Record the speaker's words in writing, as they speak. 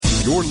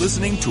You're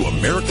listening to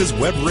America's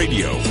Web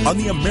Radio on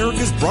the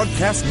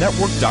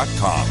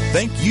AmericasBroadcastNetwork.com.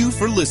 Thank you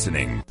for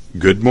listening.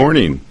 Good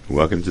morning.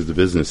 Welcome to the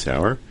Business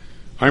Hour.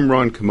 I'm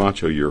Ron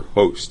Camacho, your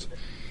host.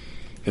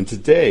 And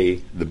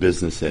today, the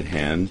business at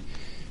hand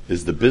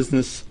is the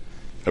business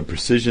of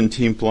precision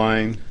team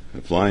flying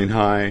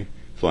high,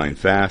 flying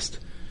fast,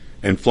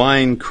 and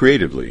flying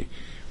creatively.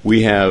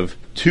 We have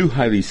two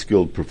highly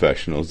skilled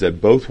professionals that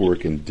both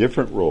work in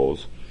different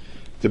roles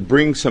to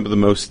bring some of the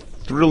most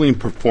thrilling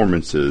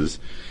performances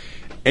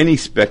any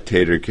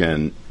spectator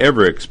can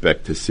ever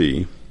expect to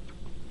see,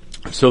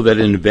 so that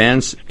in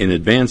advance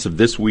of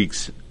this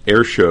week's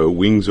air show,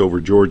 Wings Over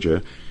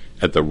Georgia,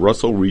 at the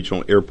Russell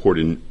Regional Airport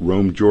in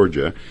Rome,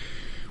 Georgia,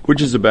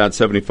 which is about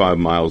 75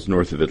 miles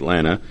north of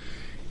Atlanta,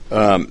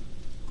 and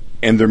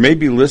there may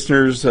be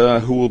listeners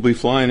who will be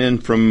flying in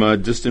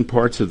from distant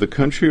parts of the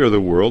country or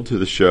the world to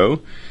the show.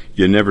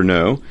 You never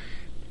know.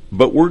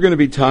 But we're going to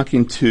be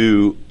talking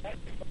to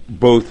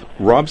both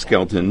Rob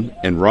Skelton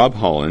and Rob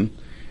Holland,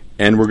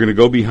 and we're going to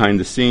go behind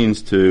the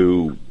scenes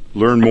to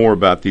learn more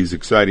about these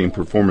exciting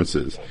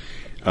performances.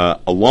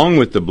 Along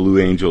with the Blue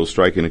Angels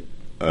striking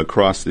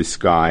across the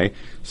sky,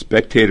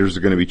 spectators are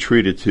going to be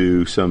treated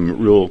to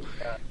some real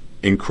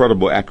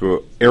incredible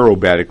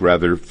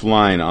aerobatic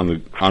flying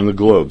on the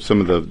globe,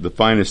 some of the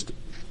finest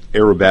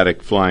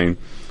aerobatic flying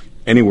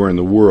anywhere in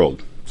the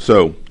world.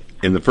 So,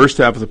 in the first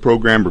half of the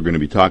program, we're going to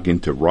be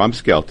talking to Rob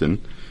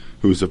Skelton,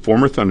 who is a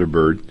former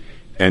Thunderbird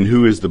and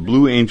who is the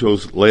Blue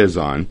Angels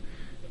liaison.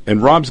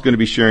 And Rob's going to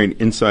be sharing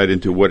insight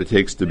into what it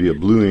takes to be a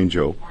Blue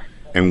Angel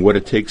and what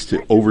it takes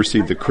to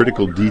oversee the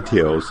critical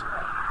details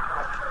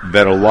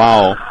that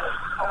allow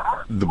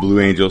the Blue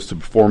Angels to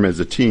perform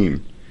as a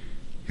team.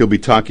 He'll be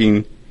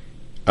talking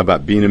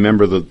about being a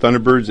member of the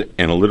Thunderbirds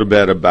and a little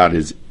bit about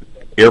his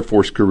Air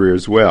Force career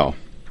as well.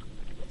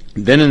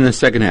 Then in the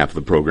second half of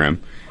the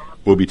program,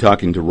 we'll be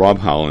talking to Rob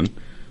Holland,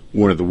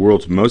 one of the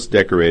world's most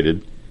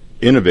decorated,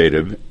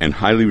 innovative, and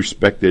highly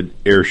respected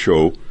air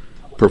show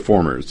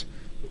performers.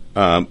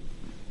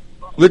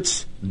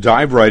 Let's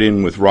dive right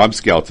in with Rob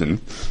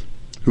Skelton,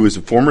 who is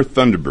a former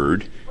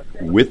Thunderbird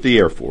with the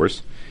Air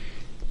Force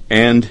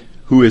and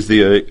who is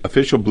the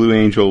official Blue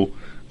Angel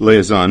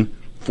liaison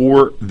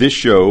for this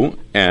show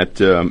at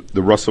the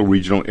Russell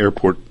Regional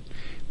Airport,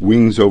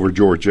 Wings Over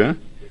Georgia.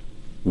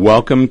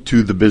 Welcome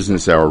to the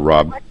Business Hour,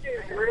 Rob.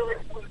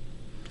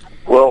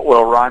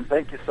 Well, Ron,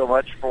 thank you so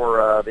much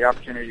for the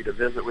opportunity to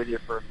visit with you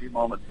for a few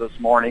moments this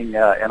morning,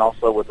 and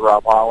also with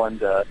Rob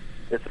Holland.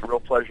 It's a real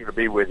pleasure to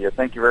be with you.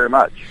 Thank you very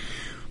much.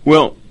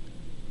 Well,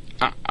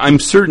 I'm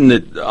certain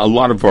that a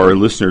lot of our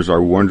listeners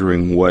are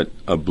wondering what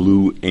a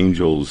Blue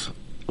Angels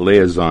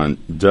liaison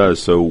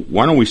does. So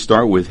why don't we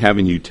start with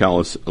having you tell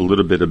us a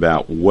little bit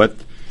about what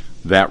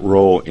that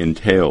role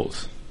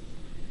entails?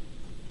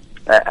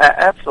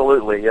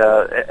 Absolutely.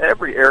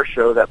 Every air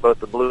show that both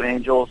the Blue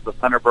Angels, the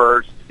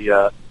Thunderbirds,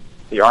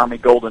 the Army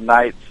Golden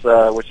Knights,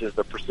 which is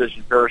the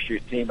precision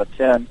parachute team of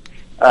 10,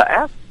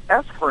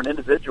 ask for an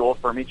individual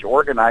from each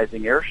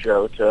organizing air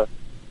show to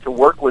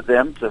work with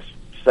them to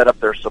set up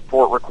their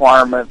support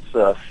requirements,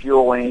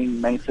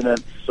 fueling,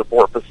 maintenance,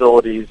 support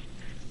facilities,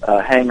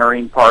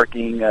 hangaring,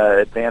 parking,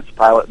 advanced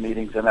pilot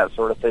meetings, and that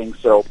sort of thing.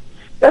 So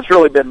that's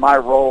really been my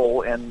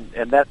role, and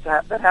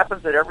that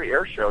happens at every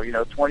air show.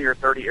 20 or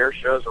 30 air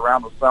shows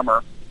around the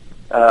summer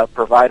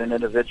provide an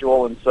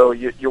individual, and so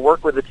you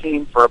work with the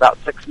team for about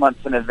 6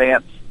 months in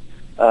advance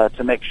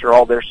to make sure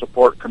all their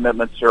support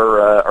commitments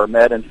are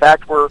met. In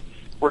fact, we're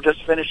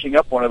just finishing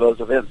up one of those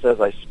events as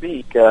I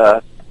speak,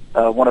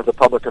 one of the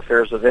public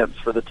affairs events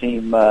for the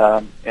team,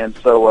 and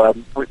so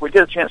we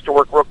get a chance to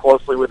work real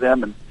closely with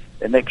them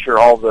and make sure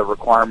all the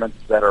requirements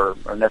that are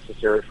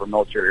necessary for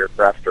military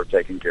aircraft are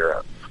taken care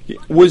of.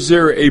 Was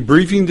there a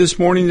briefing this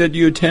morning that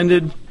you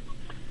attended?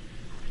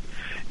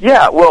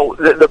 Yeah, well,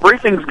 the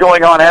briefing's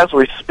going on as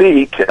we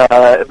speak.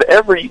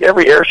 Every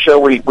air show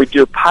we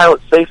do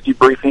pilot safety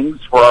briefings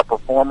for our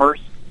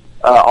performers,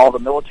 all the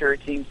military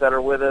teams that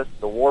are with us,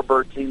 the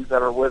Warbird teams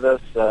that are with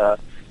us,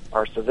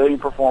 our civilian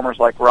performers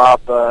like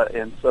Rob,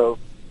 and so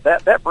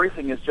that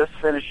briefing is just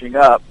finishing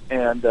up,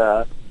 and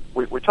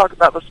we talk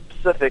about the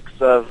specifics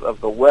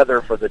of the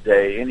weather for the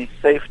day, any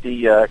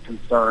safety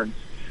concerns,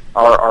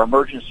 our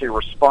emergency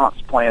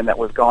response plan that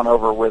we've gone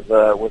over with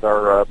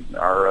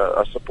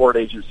our support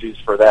agencies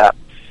for that.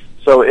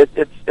 So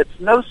it's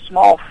no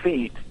small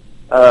feat,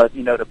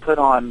 to put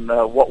on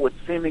what would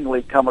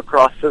seemingly come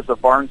across as a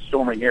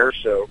barnstorming air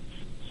show.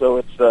 So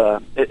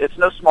it's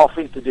no small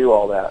feat to do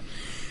all that.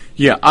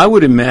 Yeah, I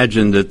would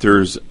imagine that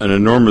there's an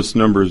enormous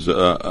numbers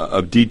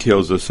of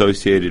details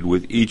associated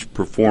with each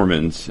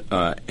performance,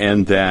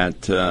 and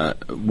that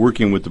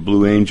working with the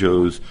Blue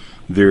Angels,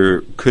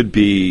 there could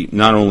be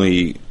not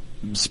only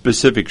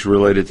specifics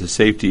related to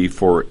safety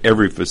for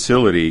every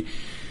facility,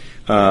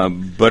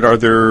 but are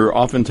there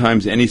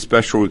oftentimes any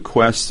special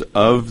requests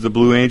of the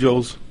Blue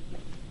Angels?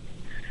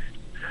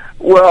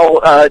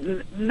 Well,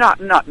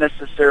 not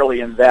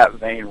necessarily in that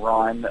vein,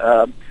 Ron.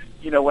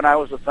 when I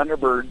was a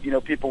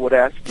Thunderbird, people would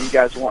ask, do you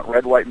guys want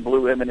red, white, and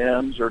blue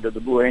M&Ms, or do the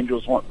Blue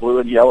Angels want blue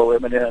and yellow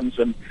M&Ms?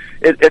 And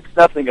it's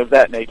nothing of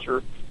that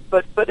nature.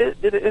 But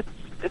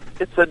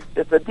it's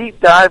a deep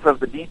dive of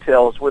the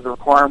details with the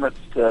requirements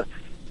to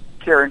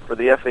caring for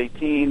the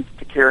F-18s,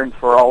 to caring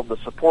for all of the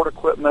support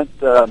equipment.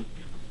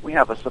 We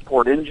have a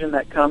support engine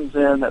that comes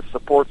in that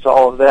supports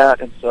all of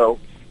that, and so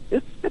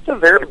it's a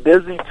very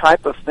busy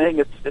type of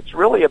thing. It's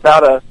really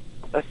about a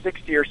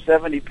 60 or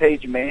 70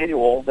 page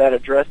manual that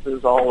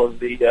addresses all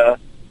the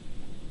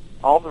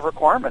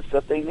requirements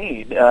that they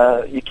need.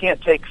 You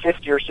can't take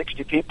 50 or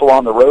 60 people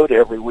on the road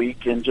every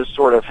week and just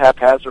sort of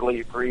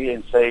haphazardly agree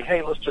and say,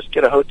 hey, let's just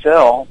get a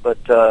hotel.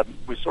 But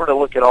we sort of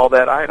look at all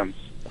that items.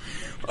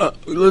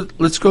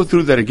 Let's go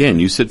through that again.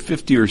 You said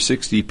 50 or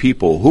 60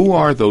 people. Who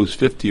are those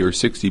 50 or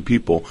 60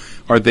 people?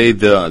 Are they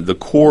the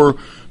core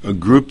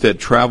group that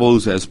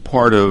travels as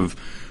part of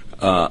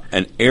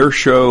an air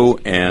show,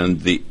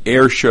 and the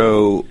air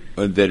show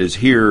that is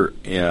here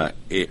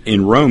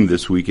in Rome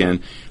this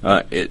weekend?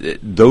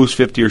 Those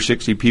 50 or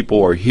 60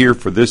 people are here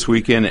for this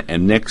weekend,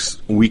 and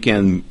next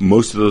weekend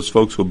most of those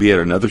folks will be at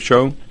another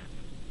show?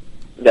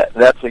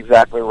 That's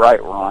exactly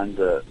right, Ron.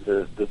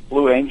 The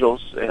Blue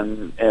Angels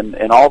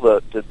and all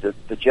the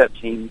jet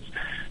teams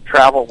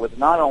travel with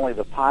not only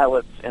the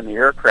pilots and the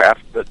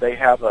aircraft, but they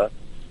have a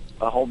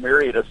whole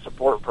myriad of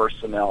support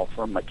personnel,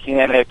 from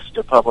mechanics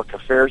to public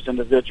affairs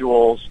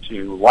individuals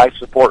to life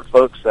support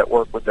folks that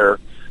work with their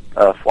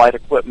flight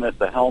equipment,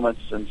 the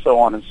helmets, and so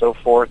on and so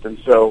forth. And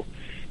so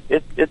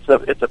it's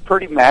a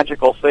pretty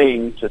magical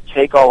thing to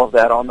take all of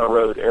that on the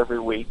road every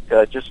week.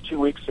 Just 2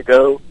 weeks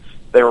ago,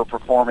 they were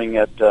performing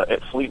at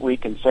Fleet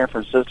Week in San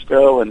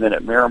Francisco, and then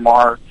at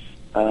Miramar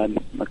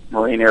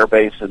Marine Air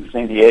Base in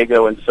San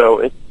Diego. And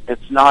so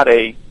it's not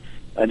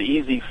an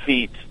easy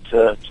feat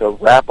to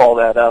wrap all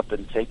that up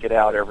and take it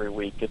out every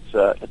week. It's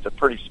a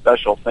pretty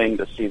special thing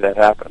to see that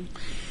happen.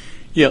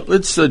 Yeah,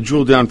 let's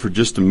drill down for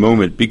just a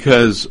moment,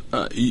 because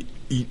the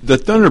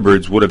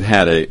Thunderbirds would have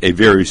had a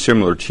very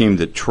similar team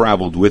that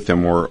traveled with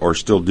them, or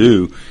still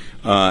do,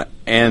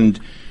 and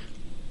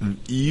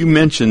you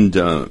mentioned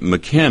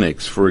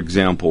mechanics, for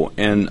example,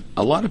 and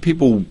a lot of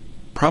people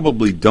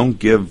probably don't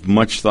give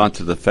much thought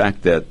to the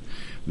fact that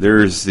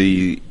there's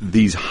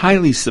these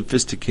highly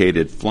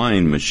sophisticated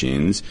flying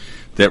machines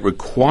that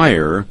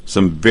require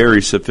some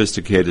very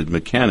sophisticated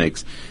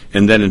mechanics,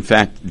 and that, in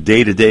fact,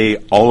 day-to-day,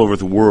 all over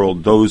the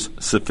world, those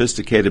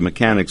sophisticated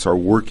mechanics are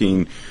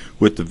working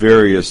with the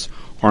various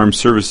armed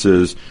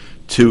services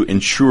to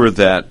ensure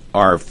that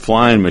our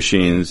flying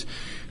machines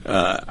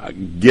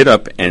get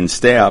up and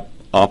stay up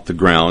off the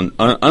ground.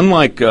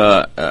 Unlike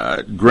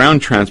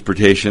ground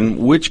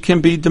transportation, which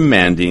can be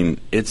demanding,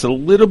 it's a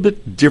little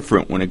bit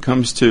different when it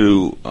comes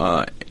to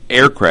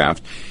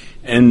aircraft.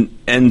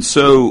 And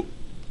so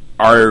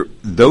are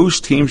those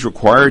teams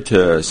required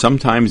to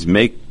sometimes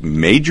make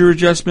major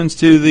adjustments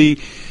to the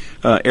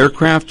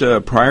aircraft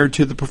prior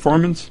to the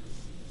performance?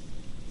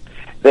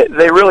 They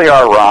really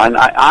are, Ron.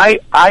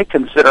 I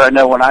consider, I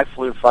know when I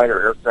flew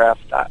fighter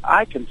aircraft,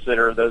 I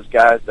consider those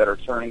guys that are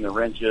turning the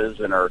wrenches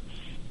and are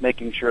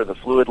making sure the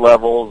fluid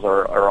levels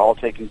are all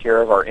taken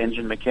care of, our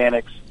engine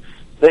mechanics.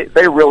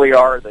 They really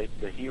are the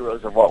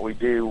heroes of what we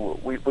do.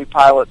 We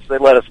pilots, they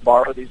let us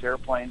borrow these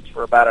airplanes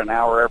for about an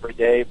hour every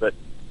day, but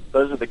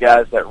those are the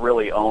guys that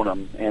really own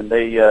them, and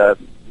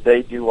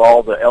they do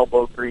all the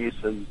elbow grease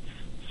and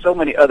so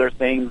many other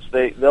things.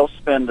 They'll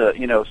spend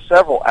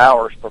several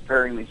hours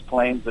preparing these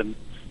planes, and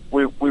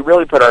we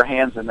really put our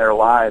hands in their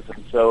lives.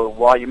 And so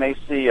while you may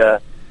see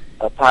a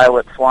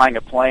pilot flying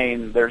a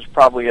plane, there's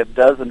probably a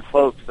dozen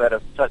folks that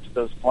have touched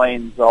those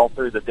planes all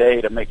through the day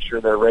to make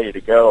sure they're ready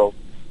to go.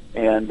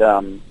 And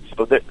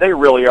so they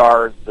really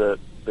are the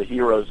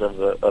heroes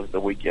of the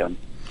weekend.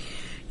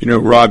 You know,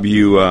 Rob,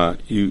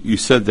 you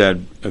said that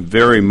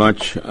very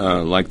much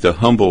like the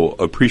humble,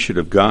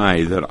 appreciative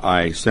guy that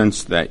I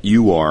sense that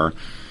you are,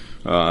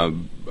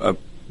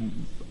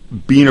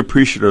 being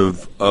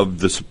appreciative of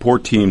the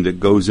support team that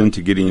goes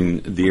into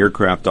getting the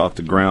aircraft off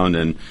the ground,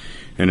 and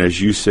as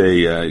you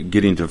say,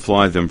 getting to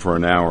fly them for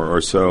an hour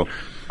or so.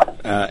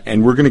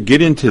 And we're going to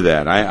get into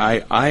that.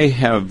 I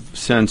have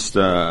sensed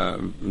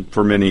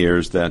for many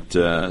years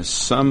that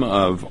some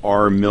of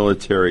our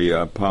military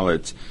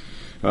pilots,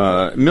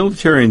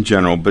 military in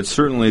general, but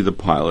certainly the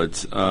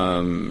pilots,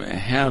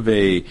 have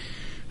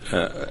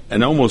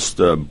an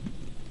almost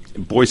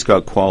Boy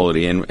Scout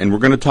quality, and we're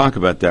going to talk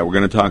about that. We're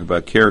going to talk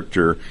about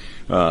character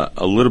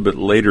a little bit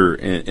later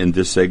in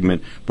this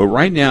segment. But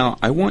right now,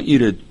 I want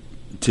you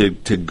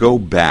to go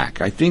back.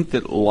 I think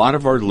that a lot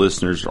of our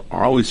listeners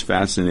are always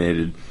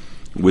fascinated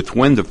with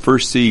when the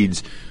first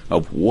seeds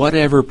of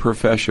whatever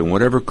profession,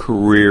 whatever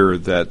career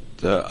that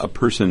a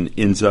person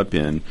ends up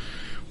in,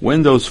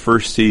 when those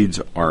first seeds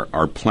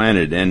are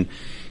planted. And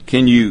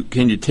can you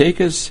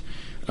take us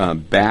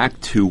back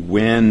to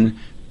when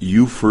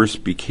you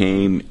first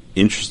became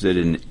interested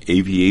in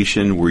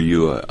aviation? Were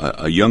you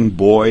a young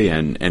boy,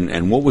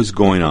 and what was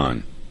going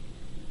on?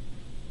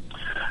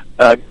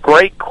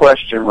 Great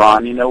question,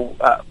 Ron.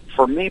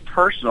 for me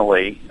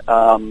personally,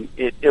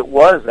 it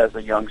was as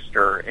a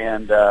youngster,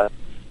 and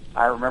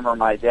I remember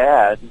my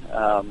dad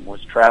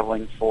was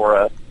traveling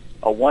for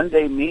a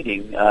one-day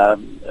meeting.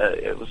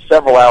 It was a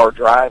several-hour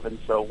drive, and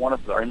so one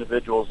of our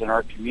individuals in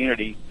our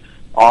community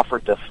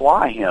offered to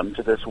fly him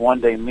to this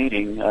one-day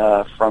meeting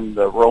from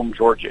the Rome,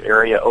 Georgia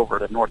area over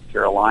to North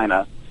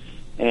Carolina.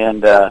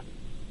 And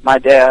my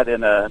dad,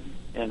 in a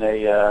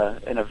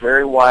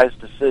very wise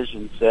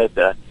decision,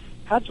 said,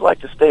 "How'd you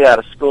like to stay out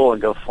of school and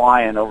go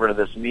flying over to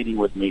this meeting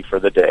with me for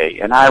the day?"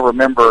 And I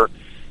remember,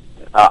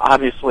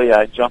 obviously,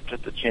 I jumped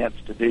at the chance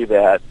to do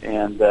that,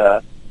 and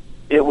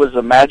it was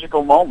a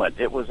magical moment.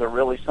 It was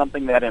really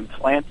something that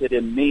implanted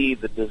in me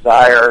the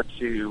desire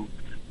to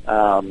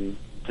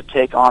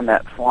take on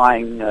that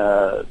flying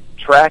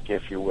track,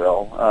 if you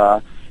will.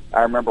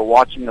 I remember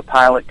watching the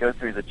pilot go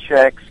through the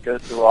checks, go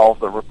through all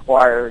the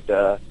required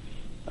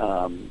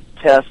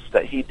tests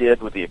that he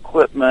did with the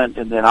equipment,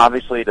 and then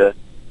obviously to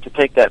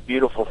take that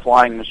beautiful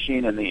flying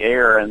machine in the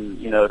air and,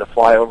 to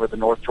fly over the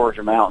North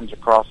Georgia mountains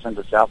across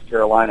into South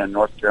Carolina and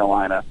North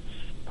Carolina.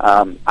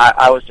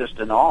 I was just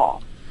in awe.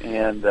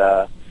 And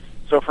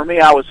so for me,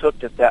 I was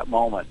hooked at that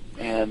moment.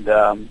 And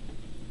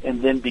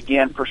then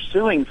began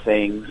pursuing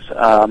things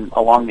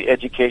along the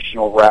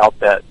educational route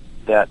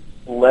that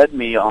led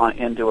me on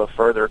into a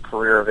further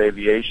career of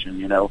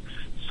aviation,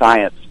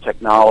 science,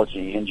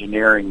 technology,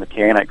 engineering,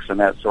 mechanics, and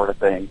that sort of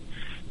thing.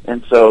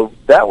 And so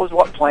that was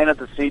what planted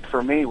the seed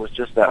for me, was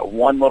just that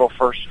one little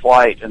first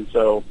flight. And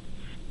so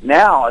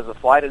now, as a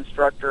flight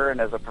instructor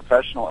and as a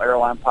professional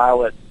airline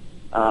pilot,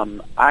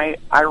 I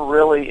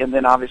really, and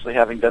then obviously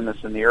having done this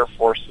in the Air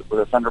Force with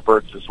the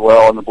Thunderbirds as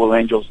well, and the Blue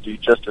Angels do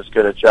just as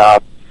good a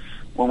job.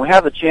 When we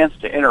have the chance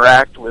to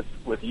interact with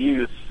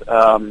youth,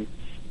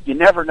 you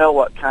never know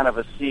what kind of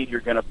a seed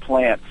you're going to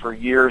plant for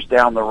years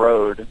down the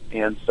road.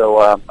 And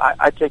so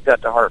I take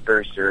that to heart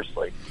very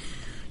seriously.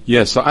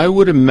 Yes, I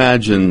would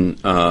imagine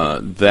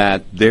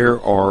that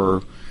there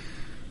are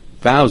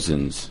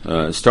thousands,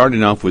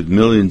 starting off with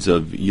millions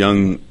of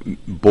young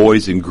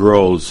boys and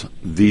girls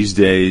these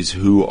days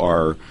who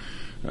are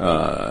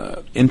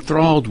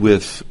enthralled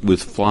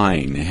with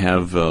flying,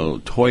 have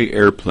toy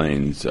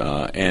airplanes,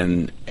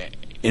 and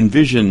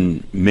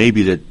envision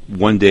maybe that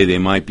one day they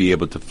might be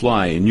able to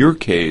fly. In your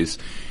case,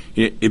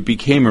 it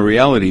became a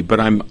reality.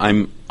 But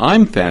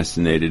I'm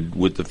fascinated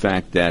with the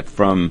fact that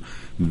from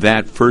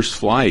that first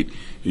flight,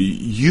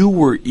 you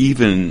were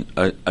even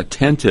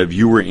attentive.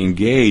 You were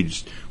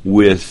engaged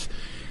with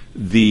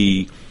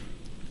the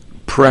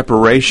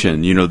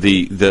preparation.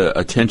 The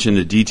attention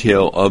to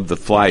detail of the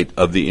flight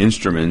of the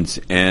instruments,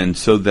 and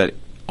so that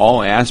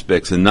all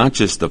aspects, and not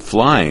just the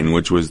flying,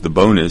 which was the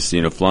bonus.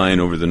 Flying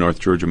over the North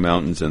Georgia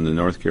mountains and the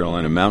North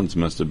Carolina mountains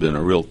must have been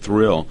a real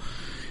thrill,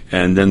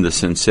 and then the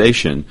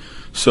sensation.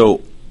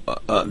 So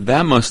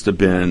that must have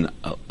been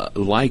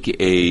like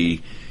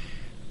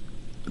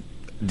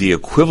the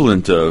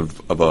equivalent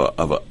of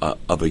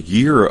a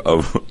year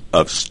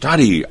of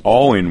study,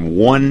 all in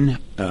one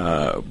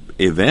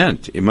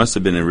event. It must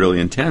have been really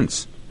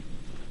intense.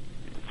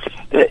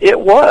 It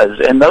was,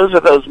 and those are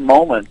those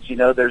moments.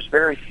 There's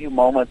very few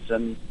moments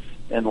in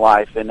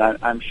life, and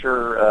I'm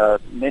sure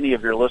many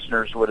of your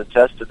listeners would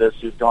attest to this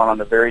who've gone on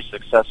to very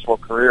successful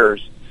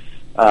careers.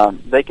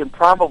 They can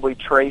probably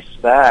trace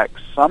back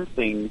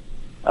something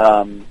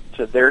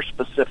to their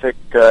specific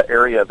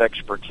area of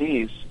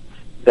expertise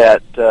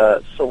that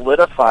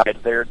solidified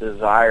their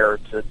desire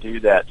to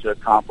do that, to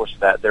accomplish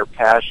that, their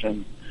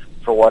passion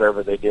for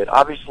whatever they did.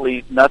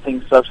 Obviously,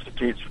 nothing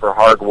substitutes for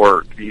hard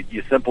work.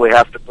 You simply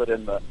have to put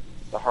in the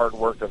hard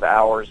work of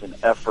hours and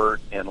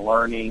effort and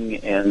learning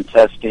and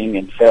testing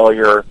and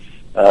failure,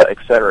 et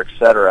cetera, et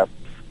cetera.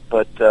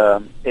 But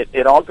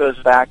it all goes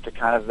back to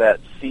kind of that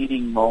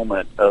seeding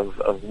moment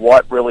of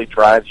what really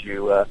drives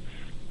you. A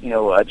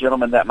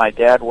gentleman that my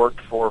dad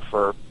worked for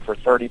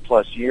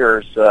 30-plus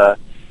years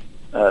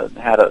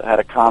had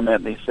a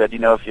comment, and he said,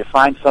 if you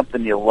find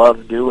something you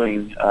love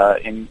doing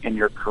in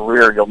your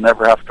career, you'll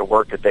never have to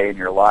work a day in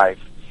your life.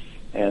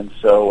 And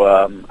so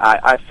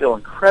I feel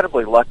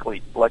incredibly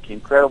lucky,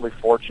 incredibly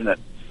fortunate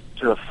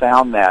to have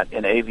found that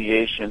in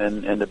aviation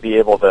and to be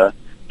able to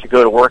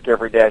go to work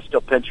every day. I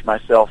still pinch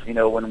myself,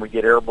 when we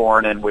get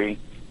airborne and we're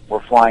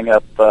flying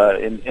up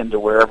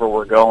into wherever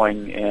we're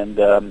going, and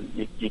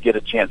you get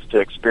a chance to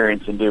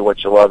experience and do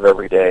what you love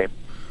every day.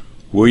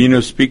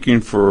 Well,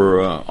 speaking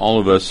for all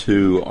of us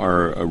who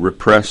are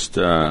repressed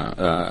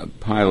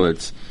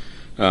pilots,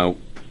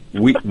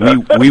 we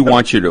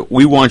want you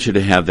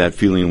to have that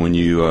feeling when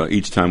you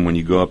each time when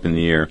you go up in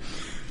the air,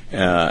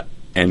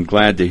 and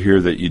glad to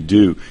hear that you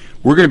do.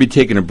 We're going to be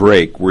taking a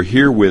break. We're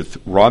here with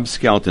Rob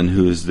Skelton,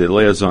 who is the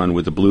liaison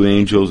with the Blue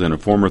Angels and a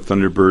former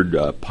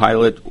Thunderbird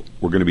pilot.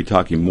 We're going to be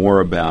talking more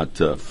about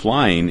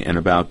flying and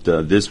about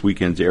this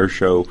weekend's air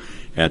show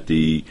at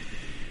the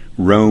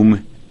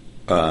Rome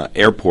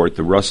Airport,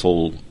 the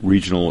Russell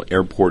Regional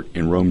Airport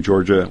in Rome,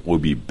 Georgia. We'll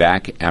be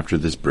back after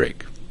this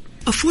break.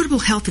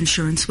 Affordable health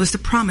insurance was the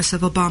promise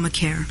of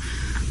Obamacare,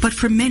 but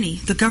for many,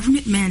 the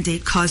government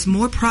mandate caused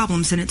more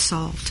problems than it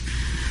solved.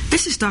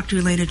 This is Dr.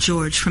 Elena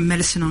George from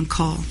Medicine on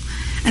Call,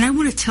 and I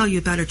want to tell you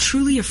about a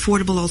truly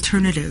affordable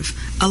alternative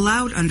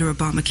allowed under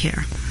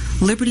Obamacare,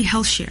 Liberty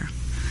HealthShare.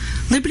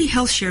 Liberty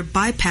HealthShare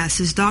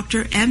bypasses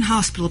doctor and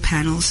hospital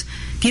panels,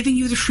 giving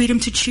you the freedom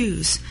to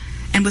choose.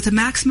 And with a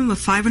maximum of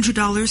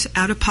 $500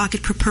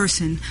 out-of-pocket per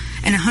person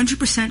and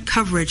 100%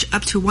 coverage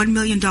up to $1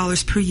 million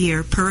per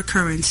year per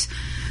occurrence,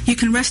 you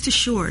can rest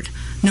assured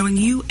knowing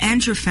you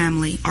and your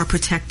family are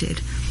protected.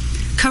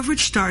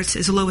 Coverage starts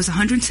as low as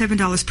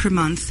 $107 per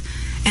month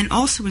and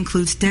also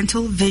includes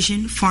dental,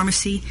 vision,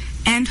 pharmacy,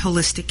 and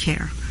holistic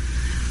care.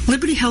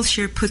 Liberty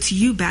HealthShare puts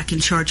you back in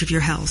charge of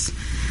your health.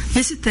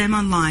 Visit them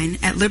online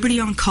at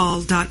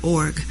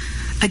libertyoncall.org.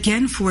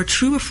 Again, for a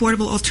true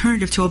affordable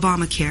alternative to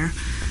Obamacare,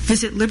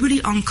 visit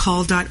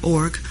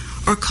libertyoncall.org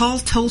or call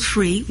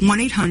toll-free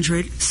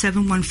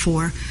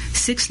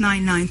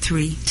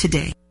 1-800-714-6993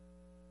 today.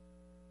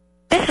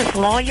 This is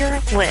Lawyer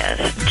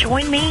Liz.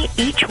 Join me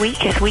each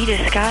week as we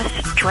discuss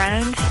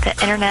drones, the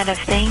Internet of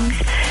Things,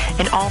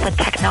 and all the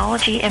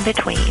technology in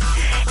between.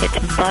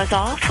 It's Buzz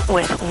Off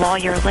with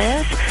Lawyer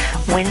Liz,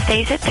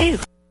 Wednesdays at 2.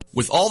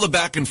 With all the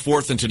back and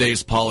forth in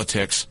today's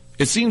politics,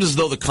 it seems as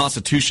though the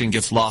Constitution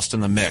gets lost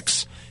in the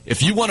mix.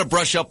 If you want to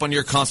brush up on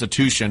your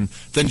Constitution,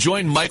 then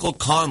join Michael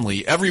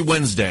Conley every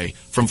Wednesday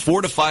from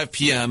 4 to 5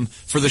 p.m.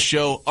 for the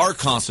show Our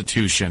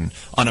Constitution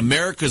on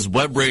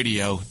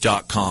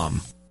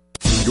americaswebradio.com.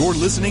 You're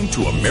listening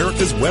to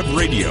America's Web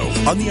Radio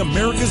on the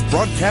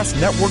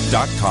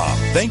americasbroadcastnetwork.com.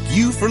 Thank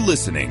you for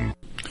listening.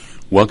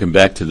 Welcome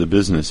back to the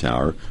Business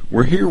Hour.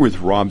 We're here with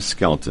Rob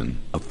Skelton,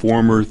 a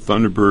former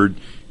Thunderbird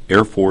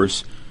Air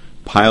Force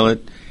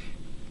pilot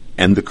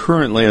and the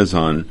current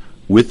liaison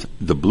with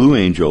the Blue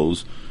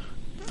Angels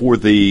for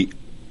the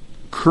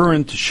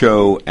current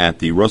show at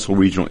the Russell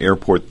Regional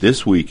Airport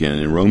this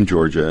weekend in Rome,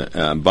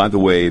 Georgia. By the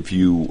way, if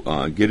you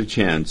get a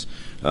chance,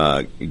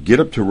 get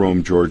up to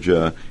Rome,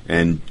 Georgia,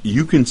 and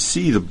you can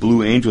see the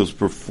Blue Angels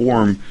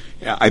perform.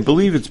 I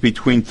believe it's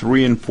between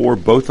 3 and 4,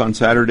 both on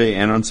Saturday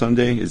and on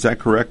Sunday. Is that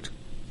correct?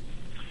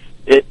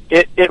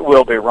 It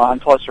will be,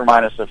 Ron, plus or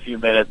minus a few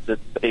minutes.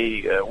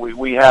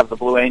 We have the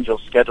Blue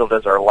Angels scheduled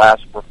as our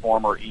last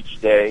performer each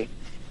day,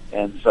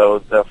 and so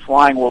the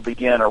flying will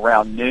begin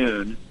around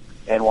noon,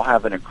 and we'll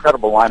have an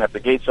incredible lineup. The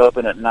gates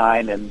open at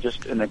 9, and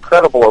just an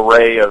incredible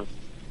array of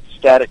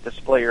static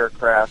display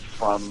aircraft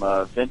from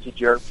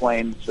vintage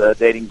airplanes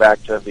dating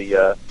back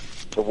to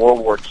to World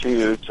War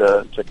II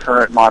to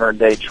current modern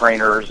day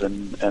trainers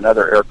and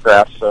other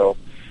aircraft. So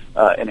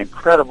an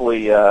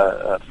incredibly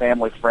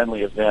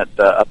family-friendly event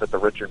up at the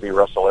Richard V.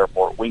 Russell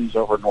Airport, wings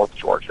over North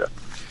Georgia.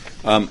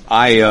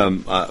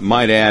 I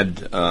might add,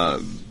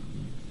 the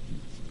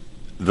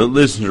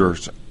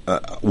listeners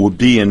will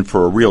be in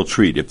for a real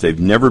treat if they've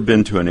never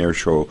been to an air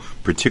show,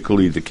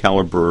 particularly the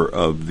caliber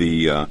of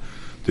the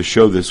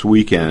show this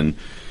weekend.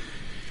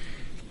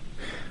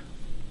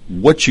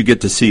 What you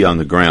get to see on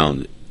the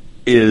ground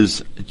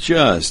is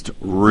just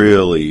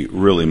really,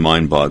 really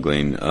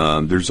mind-boggling.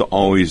 There's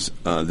always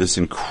this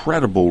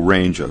incredible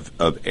range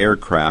of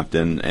aircraft,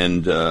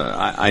 and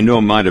I know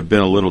it might have been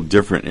a little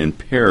different in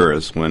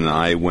Paris when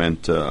I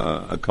went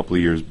a couple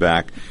of years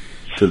back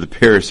to the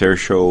Paris Air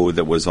Show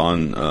that was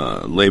on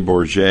Le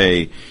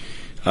Bourget,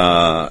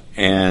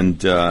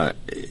 and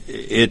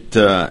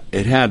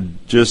it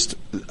had just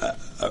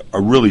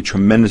a really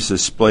tremendous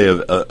display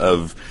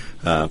of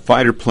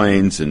fighter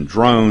planes and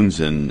drones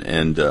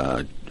and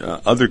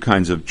other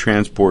kinds of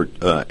transport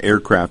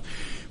aircraft,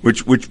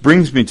 which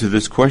brings me to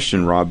this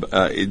question, Rob.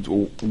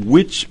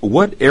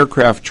 What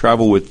aircraft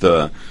travel with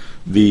the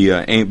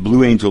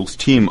Blue Angels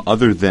team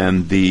other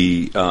than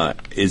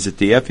is it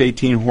the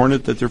F-18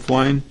 Hornet that they're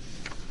flying?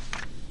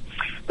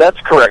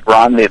 That's correct,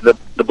 Ron. The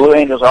Blue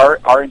Angels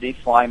are indeed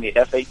flying the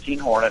F-18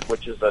 Hornet,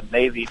 which is a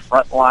Navy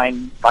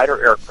frontline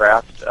fighter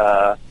aircraft.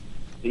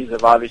 These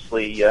have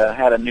obviously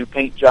had a new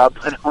paint job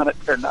put on it.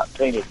 They're not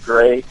painted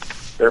gray.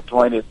 They're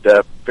painted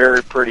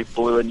very pretty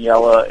blue and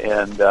yellow,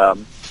 and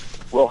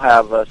we'll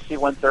have a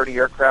C-130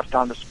 aircraft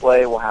on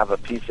display. We'll have a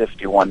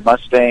P-51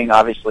 Mustang,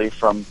 obviously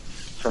from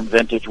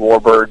vintage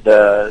Warbird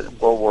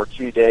World War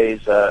II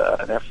days,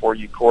 an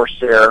F-4U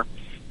Corsair,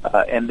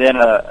 and then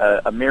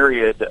a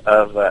myriad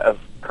of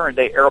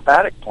current-day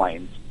aerobatic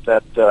planes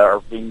that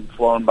are being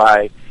flown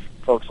by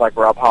folks like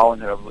Rob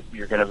Holland, who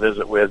you're going to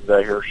visit with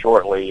here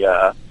shortly.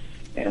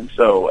 And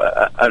so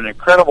an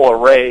incredible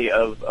array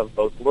of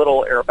both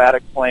little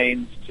aerobatic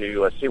planes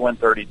to a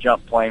C-130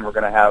 jump plane. We're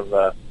going to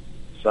have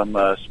some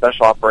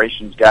special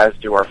operations guys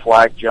do our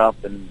flag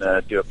jump and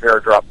do a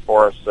paradrop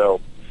for us.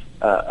 So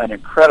an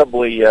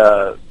incredibly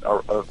a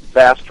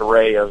vast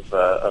array of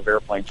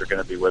airplanes are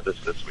going to be with us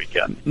this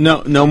weekend.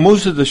 Now,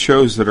 most of the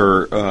shows that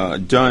are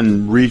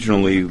done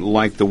regionally,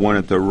 like the one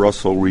at the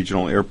Russell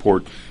Regional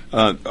Airport,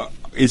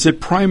 is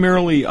it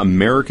primarily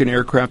American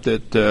aircraft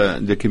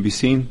that can be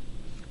seen?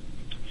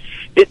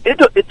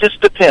 It just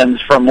depends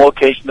from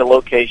location to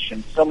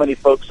location. So many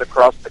folks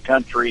across the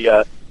country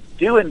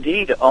do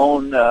indeed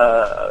own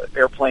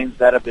airplanes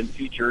that have been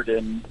featured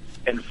in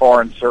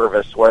foreign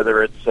service,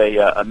 whether it's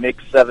a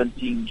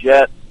MiG-17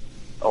 jet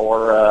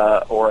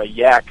or a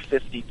Yak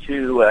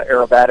 52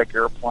 aerobatic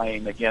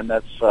airplane. Again,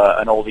 that's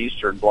an old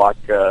Eastern Bloc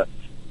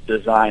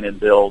design and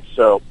build.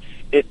 So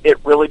it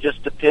really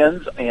just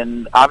depends.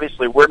 And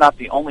obviously, we're not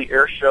the only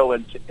air show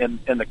in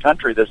the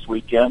country this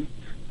weekend.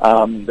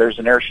 There's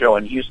an air show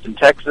in Houston,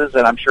 Texas,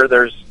 and I'm sure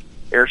there's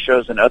air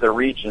shows in other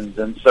regions.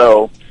 And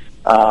so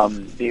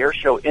the air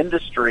show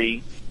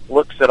industry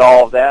looks at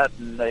all of that,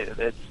 and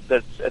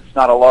it's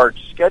not a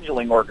large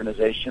scheduling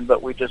organization,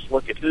 but we just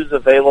look at who's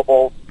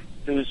available,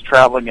 who's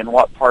traveling in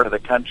what part of the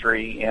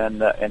country,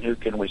 and who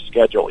can we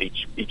schedule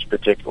each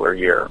particular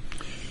year.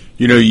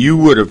 You know, you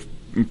would have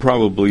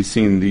probably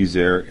seen these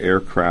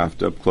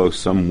aircraft up close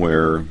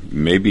somewhere,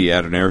 maybe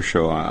at an air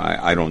show.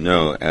 I don't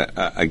know.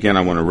 Again,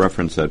 I want to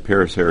reference that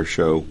Paris Air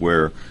Show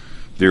where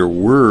there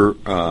were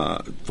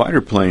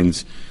fighter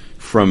planes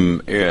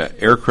from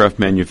aircraft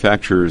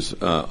manufacturers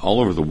all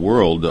over the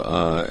world.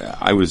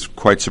 I was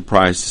quite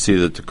surprised to see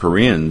that the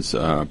Koreans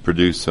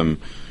produced some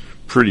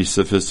pretty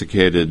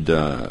sophisticated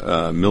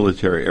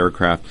military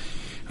aircraft,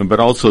 but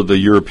also the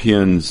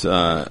Europeans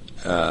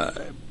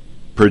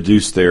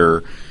produced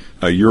their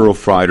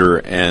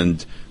Eurofighter,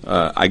 and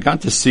I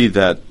got to see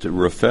that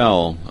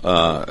Rafale,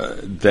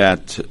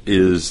 that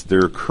is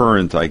their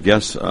current, I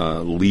guess,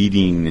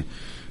 leading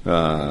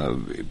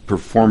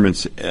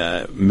performance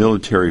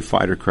military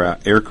fighter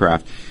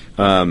aircraft.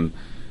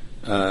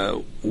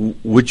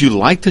 Would you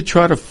like to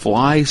try to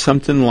fly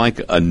something like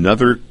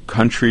another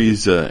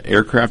country's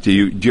aircraft? Are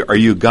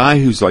you a guy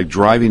who's like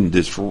driving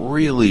this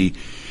really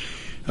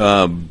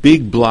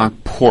big block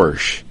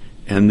Porsche,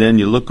 and then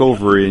you look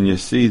over and you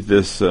see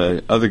this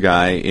other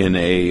guy in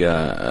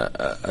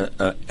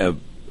an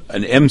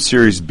M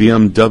Series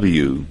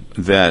BMW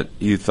that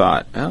you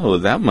thought, oh,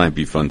 that might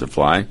be fun to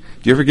fly? Do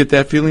you ever get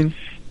that feeling?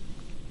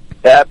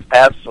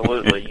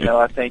 Absolutely. You know,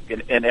 I think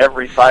in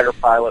every fighter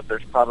pilot,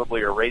 there's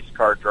probably a race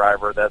car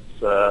driver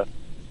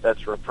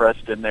that's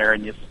repressed in there,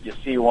 and you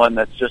see one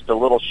that's just a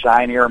little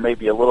shinier,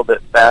 maybe a little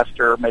bit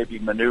faster, maybe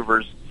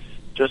maneuvers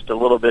just a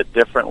little bit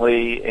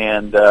differently.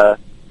 And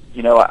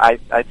you know,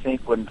 I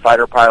think when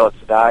fighter pilots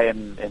die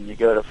and you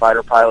go to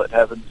fighter pilot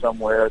heaven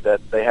somewhere, that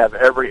they have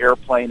every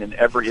airplane and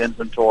every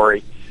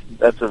inventory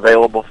that's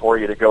available for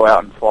you to go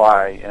out and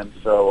fly. And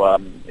so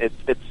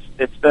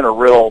it's been a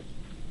real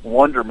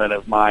wonderment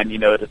of mine, you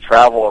know, to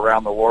travel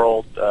around the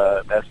world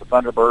as a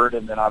Thunderbird,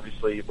 and then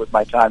obviously with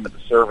my time in the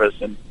service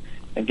and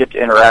get to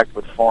interact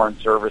with foreign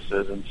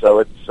services. And so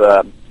it's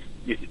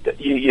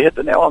you hit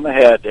the nail on the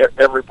head.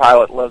 Every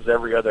pilot loves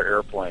every other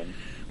airplane.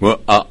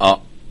 Well,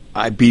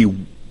 I'd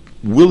be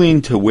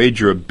willing to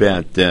wager a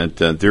bet that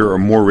there are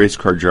more race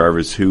car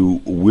drivers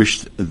who wish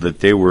that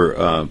they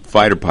were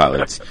fighter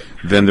pilots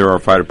than there are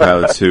fighter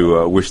pilots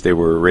who wish they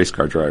were race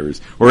car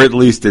drivers, or at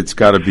least it's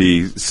got to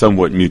be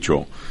somewhat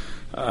mutual.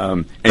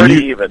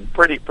 Pretty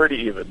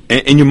even.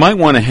 And you might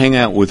want to hang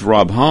out with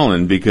Rob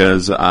Holland,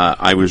 because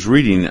I was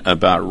reading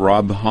about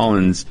Rob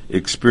Holland's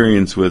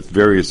experience with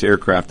various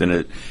aircraft,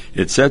 and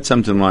it said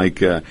something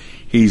like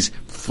he's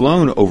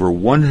flown over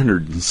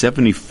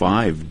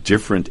 175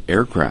 different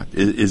aircraft.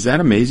 Is that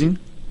amazing?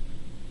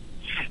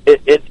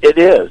 It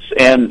is,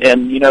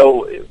 and you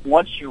know,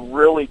 once you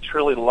really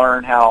truly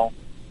learn how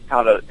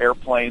to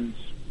airplanes,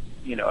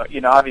 you know,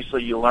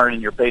 obviously you learn in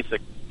your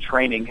basic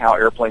training how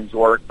airplanes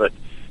work, but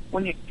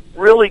when you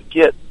really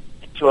get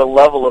to a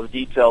level of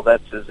detail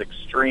that's as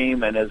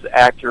extreme and as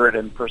accurate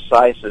and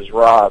precise as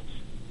Rob's,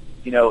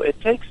 you know,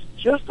 it takes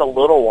just a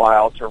little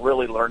while to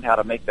really learn how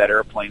to make that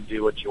airplane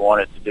do what you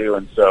want it to do.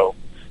 And so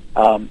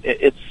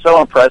it's so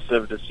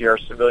impressive to see our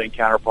civilian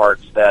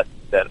counterparts that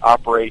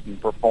operate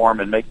and perform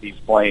and make these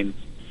planes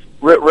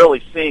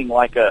really seem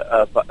like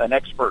an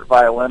expert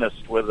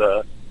violinist with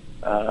a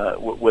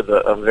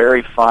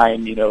very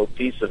fine, you know,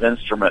 piece of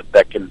instrument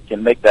that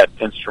can make that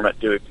instrument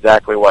do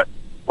exactly what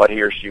he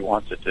or she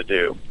wants it to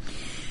do.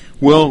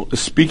 Well,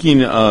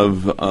 speaking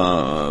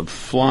of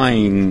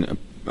flying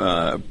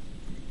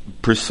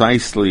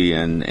precisely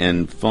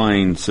and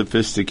flying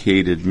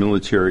sophisticated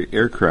military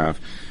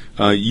aircraft,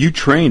 you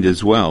trained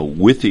as well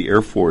with the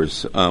Air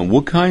Force.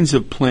 What kinds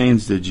of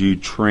planes did you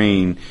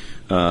train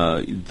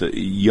the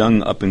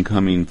young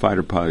up-and-coming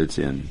fighter pilots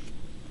in?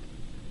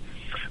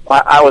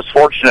 I was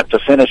fortunate to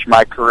finish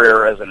my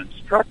career as an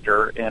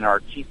instructor in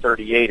our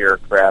T-38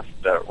 aircraft,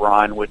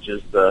 Ron, which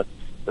is the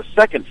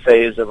second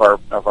phase of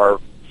our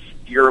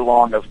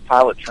year-long of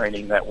pilot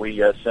training that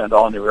we send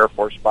all new Air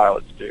Force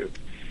pilots to.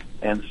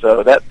 And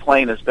so that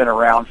plane has been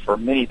around for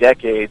many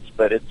decades,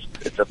 but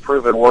it's a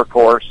proven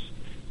workhorse,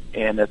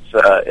 and it's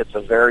a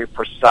very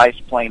precise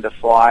plane to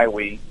fly.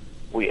 We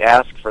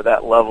ask for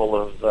that level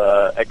of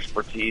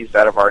expertise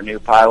out of our new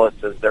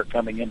pilots as they're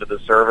coming into the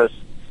service,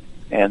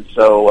 and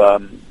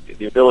so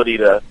the ability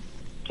to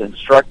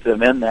instruct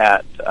them in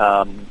that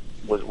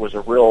was a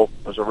real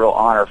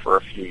honor for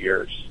a few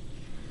years.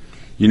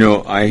 You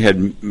know, I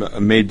had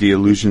made the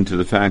allusion to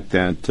the fact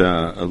that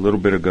a little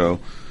bit ago,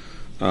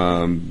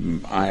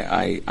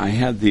 I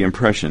had the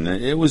impression,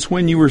 it was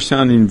when you were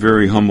sounding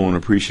very humble and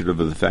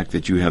appreciative of the fact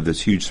that you have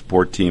this huge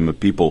support team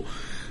of people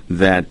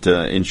that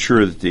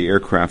ensure that the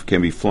aircraft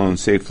can be flown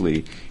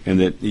safely, and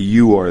that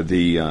you are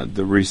the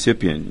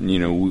recipient. You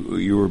know,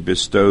 you were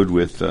bestowed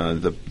with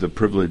the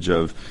privilege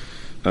of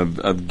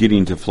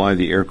getting to fly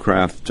the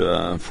aircraft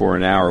for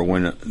an hour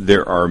when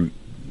there are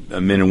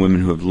men and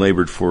women who have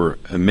labored for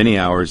many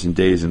hours and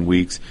days and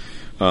weeks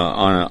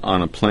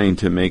on a plane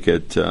to make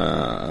it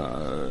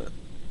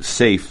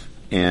safe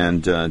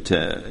and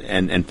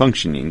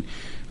functioning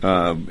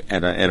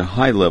at a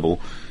high level.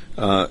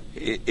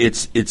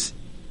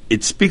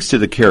 It speaks to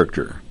the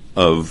character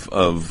of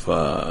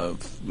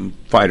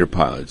fighter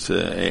pilots.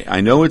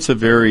 I know it's a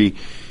very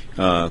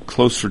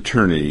close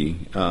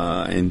fraternity.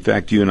 In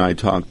fact, you and I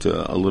talked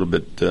a little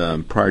bit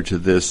prior to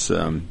this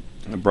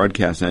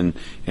broadcast, and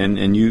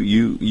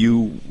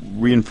you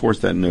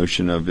reinforced that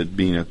notion of it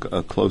being a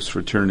close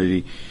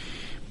fraternity.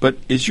 But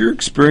is your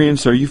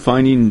experience, are you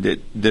finding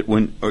that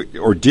when,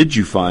 or did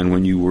you find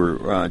when you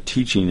were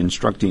teaching,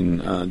 instructing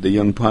the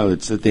young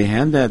pilots, that they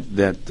had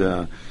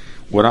that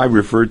what I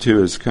refer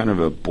to as kind of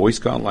a Boy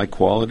Scout-like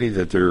quality,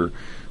 that there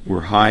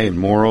were high in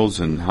morals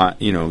and high,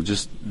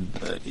 just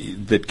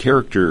that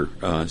character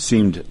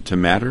seemed to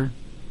matter?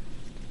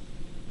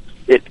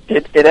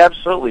 It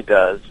absolutely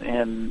does,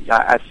 and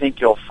I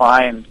think you'll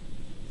find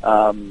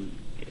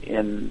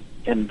in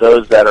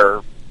those that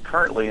are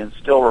currently and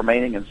still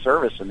remaining in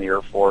service in the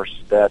Air Force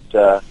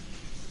that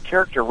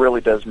character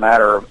really does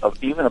matter,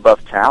 even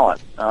above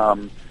talent.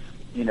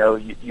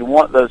 You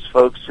want those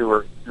folks who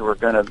are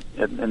going to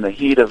in the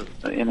heat of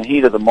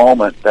the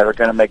moment that are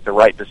going to make the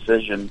right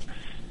decision,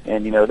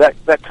 and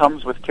that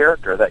comes with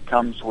character. That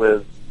comes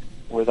with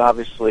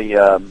obviously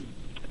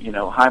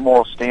high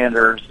moral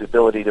standards, the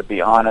ability to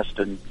be honest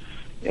and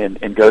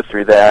go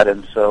through that.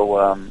 And so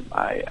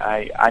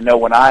I know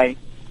when I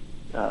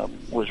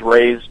was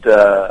raised,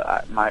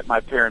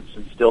 my parents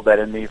instilled that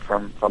in me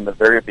from the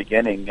very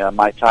beginning.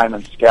 My time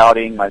in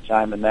scouting, my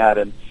time in that,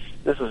 and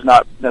this is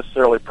not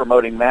necessarily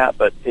promoting that,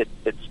 but it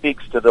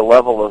speaks to the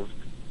level of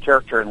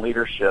character and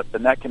leadership,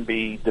 and that can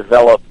be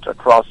developed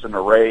across an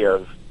array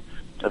of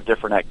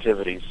different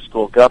activities: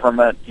 school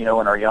government, in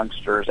our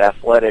youngsters,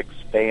 athletics,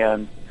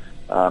 band,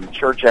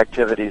 church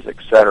activities,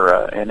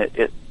 etc. And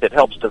it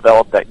helps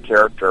develop that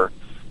character.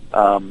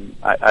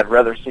 I'd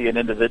rather see an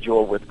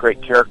individual with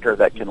great character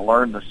that can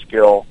learn the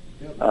skill.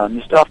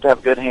 You still have to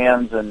have good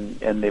hands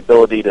and the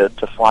ability to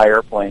fly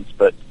airplanes,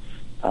 but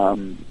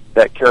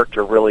that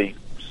character really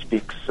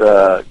speaks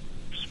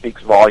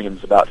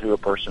volumes about who a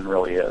person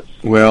really is.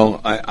 Well,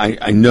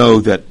 I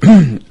know that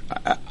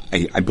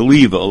I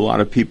believe a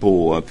lot of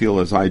people feel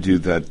as I do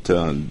that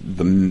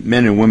the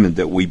men and women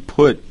that we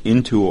put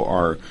into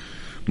our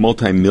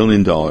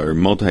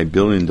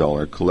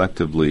multi-billion-dollar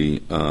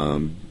collectively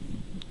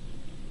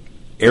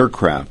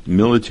aircraft,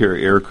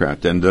 military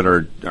aircraft, and that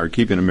are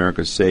keeping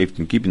America safe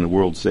and keeping the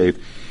world safe,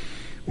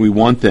 we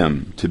want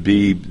them to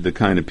be the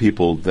kind of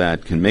people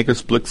that can make a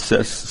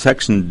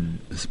split-second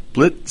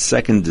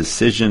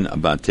decision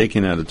about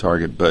taking out a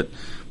target, but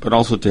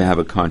also to have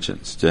a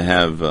conscience, to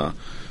have a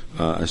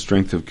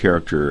strength of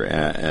character,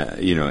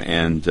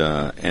 and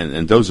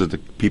those are the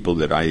people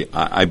that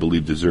I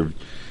believe deserve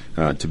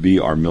to be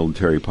our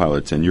military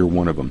pilots, and you're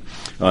one of them.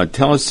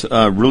 Tell us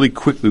really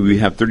quickly, we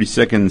have 30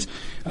 seconds,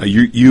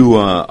 you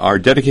are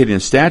dedicating a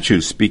statue,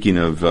 speaking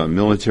of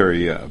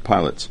military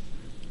pilots.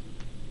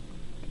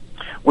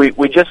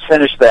 We just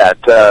finished that.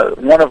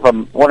 One of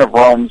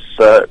Rome's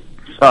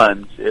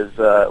sons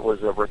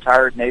was a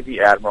retired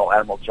Navy Admiral,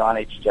 Admiral John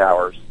H.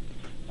 Towers.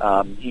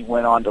 He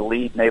went on to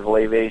lead naval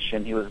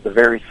aviation. He was the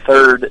very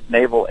third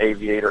naval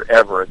aviator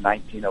ever in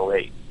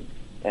 1908.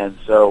 And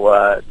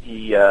so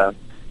he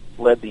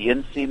led the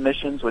NC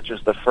missions, which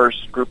is the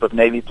first group of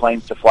Navy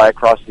planes to fly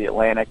across the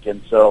Atlantic.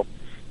 And so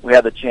we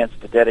had the chance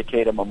to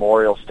dedicate a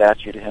memorial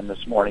statue to him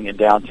this morning in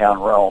downtown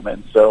Rome.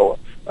 And so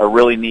a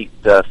really neat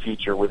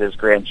feature with his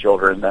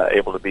grandchildren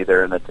able to be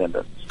there in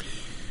attendance.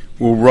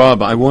 Well,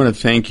 Rob, I want to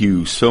thank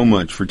you so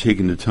much for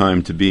taking the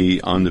time to be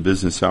on the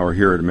Business Hour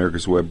here at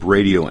America's Web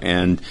Radio,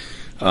 and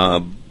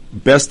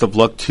best of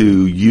luck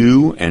to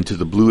you and to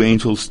the Blue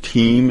Angels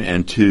team,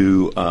 and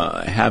to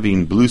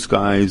having blue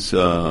skies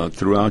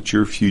throughout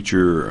your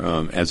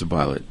future as a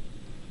pilot.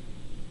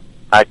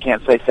 I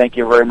can't say thank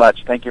you very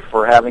much. Thank you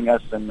for having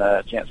us and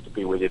the chance to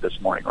be with you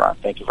this morning, Ron.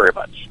 Thank you very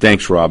much.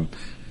 Thanks, Rob.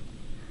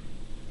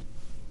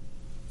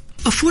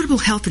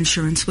 Affordable health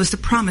insurance was the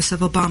promise of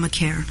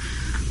Obamacare,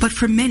 but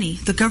for many,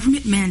 the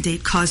government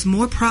mandate caused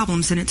more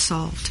problems than it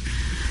solved.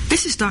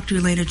 This is Dr.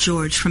 Elena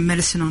George from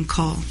Medicine on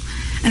Call,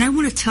 and I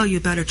want to tell you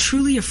about a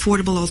truly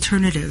affordable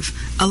alternative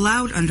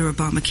allowed under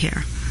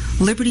Obamacare,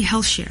 Liberty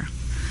HealthShare.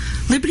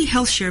 Liberty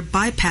HealthShare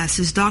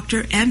bypasses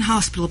doctor and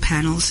hospital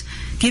panels,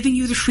 giving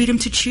you the freedom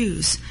to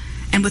choose.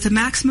 And with a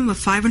maximum of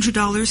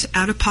 $500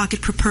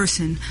 out-of-pocket per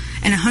person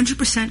and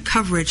 100%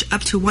 coverage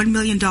up to $1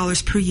 million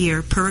per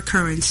year per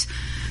occurrence,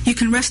 you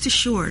can rest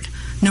assured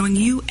knowing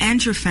you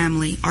and your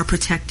family are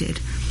protected.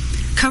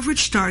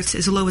 Coverage starts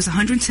as low as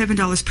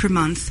 $107 per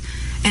month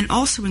and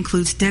also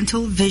includes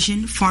dental,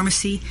 vision,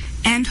 pharmacy,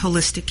 and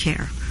holistic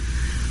care.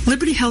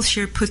 Liberty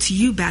HealthShare puts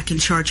you back in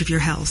charge of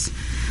your health.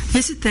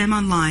 Visit them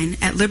online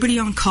at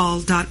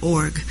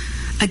libertyoncall.org.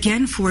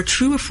 Again, for a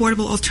true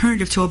affordable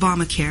alternative to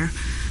Obamacare,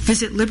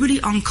 visit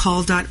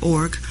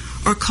libertyoncall.org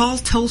or call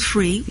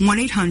toll-free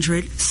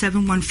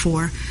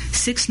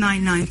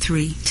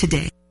 1-800-714-6993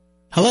 today.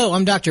 Hello,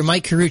 I'm Dr.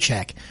 Mike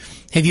Karuchak.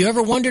 Have you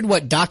ever wondered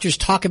what doctors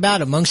talk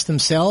about amongst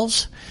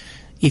themselves?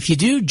 If you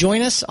do,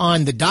 join us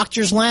on the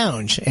Doctor's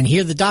Lounge and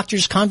hear the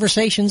doctors'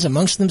 conversations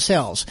amongst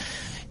themselves.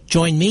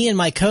 Join me and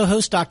my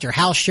co-host, Dr.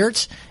 Hal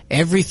Schertz,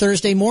 every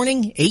Thursday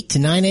morning, 8 to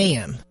 9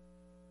 a.m.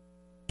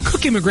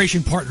 Cook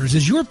Immigration Partners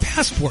is your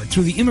passport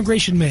through the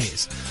immigration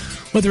maze.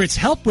 Whether it's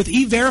help with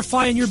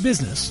E-Verify in your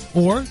business,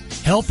 or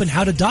help in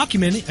how to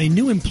document a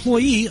new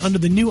employee under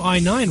the new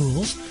I-9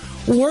 rules,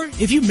 or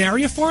if you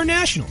marry a foreign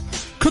national,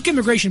 Cook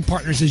Immigration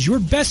Partners is your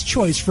best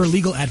choice for a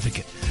legal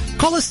advocate.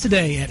 Call us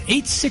today at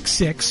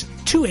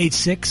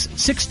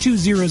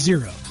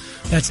 866-286-6200.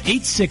 That's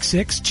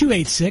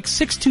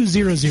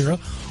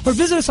 866-286-6200, or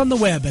visit us on the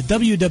web at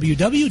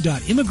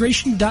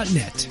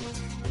www.immigration.net.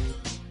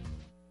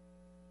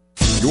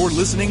 You're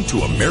listening to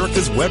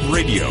America's Web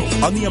Radio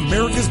on the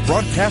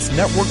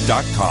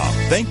AmericasBroadcastNetwork.com.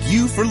 Thank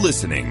you for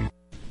listening.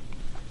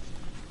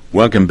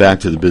 Welcome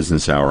back to the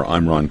Business Hour.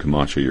 I'm Ron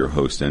Camacho, your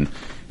host, and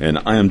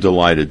I am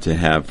delighted to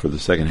have for the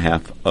second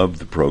half of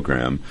the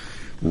program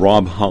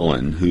Rob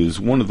Holland, who's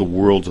one of the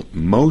world's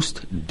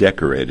most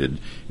decorated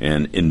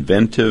and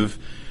inventive,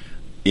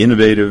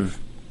 innovative,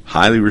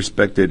 highly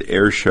respected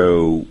air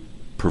show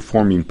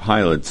performing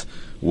pilots.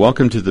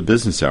 Welcome to the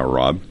Business Hour,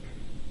 Rob.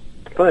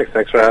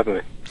 Thanks for having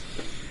me.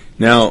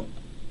 Now,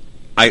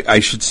 I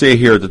should say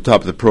here at the top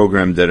of the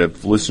program that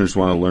if listeners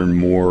want to learn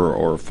more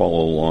or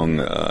follow along,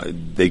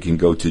 they can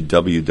go to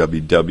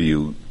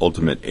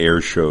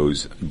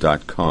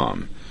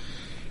www.ultimateairshows.com.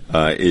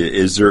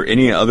 Is there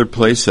any other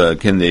place?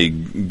 Can they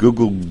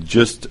Google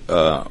just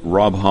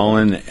Rob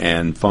Holland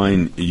and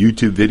find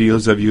YouTube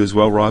videos of you as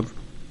well, Rob?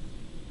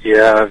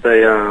 Yeah, if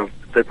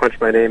they punch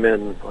my name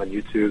in on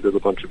YouTube, there's a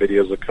bunch of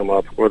videos that come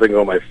up, or they can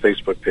go on my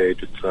Facebook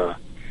page. It's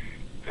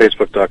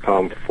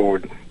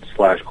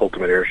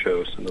facebook.com/Ultimate Air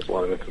Shows, and there's a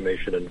lot of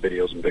information and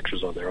videos and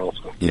pictures on there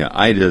also. Yeah,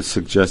 I'd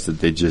suggest that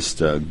they just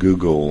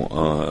Google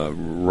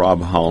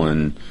Rob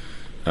Holland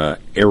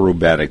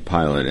aerobatic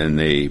pilot, and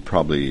they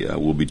probably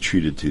will be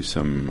treated to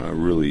some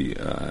really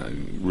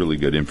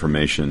good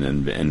information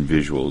and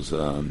visuals,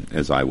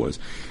 as I was.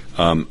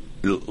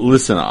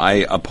 Listen,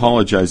 I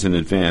apologize in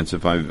advance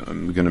if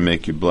I'm going to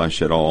make you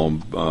blush at all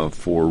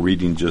for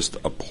reading just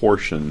a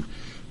portion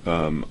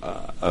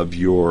of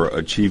your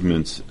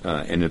achievements,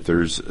 and if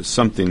there's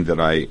something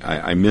that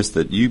I missed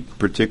that you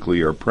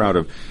particularly are proud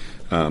of,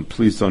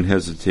 please don't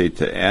hesitate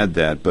to add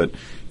that. But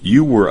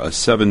you were a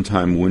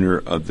 7-time winner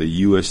of the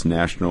U.S.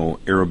 National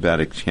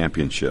Aerobatic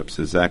Championships.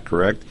 Is that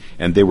correct?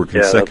 And they were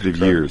consecutive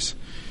years.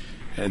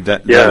 And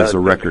that is a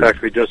record. In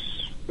fact, we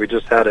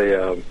just had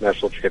a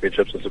national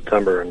championships in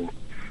September, and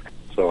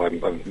so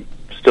I'm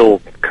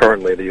still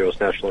currently the U.S.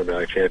 National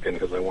Aerobatic Champion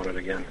because I won it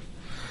again.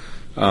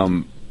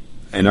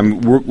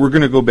 And we're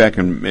going to go back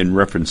and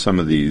reference some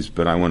of these,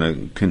 but I want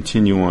to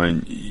continue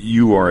on.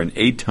 You are an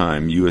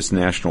 8-time U.S.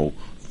 National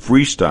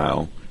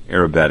Freestyle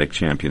Aerobatic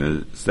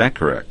Champion. Is that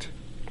correct?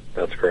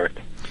 That's correct.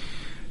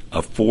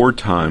 A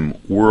 4-time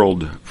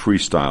World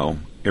Freestyle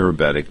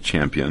Aerobatic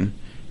Champion.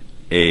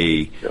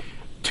 A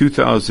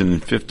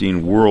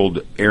 2015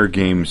 World Air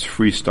Games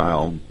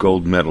Freestyle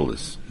Gold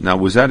Medalist. Now,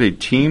 was that a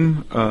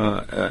team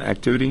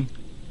activity?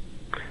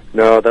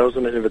 No, that was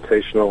an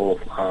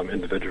invitational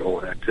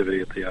individual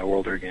activity at the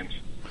World Air Games.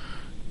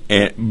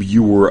 And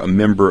you were a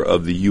member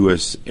of the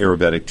U.S.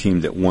 aerobatic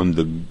team that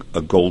won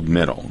a gold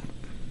medal.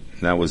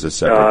 That was a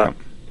separate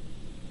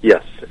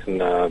Yes, in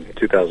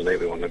 2008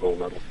 we won the gold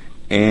medal.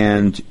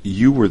 And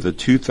you were the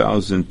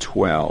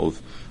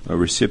 2012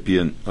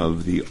 recipient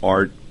of the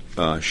Art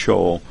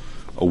Scholl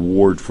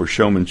Award for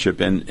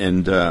Showmanship,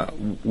 and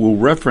we'll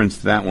reference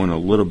that one a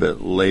little bit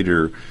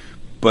later.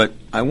 But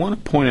I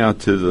want to point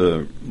out to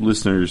the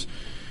listeners,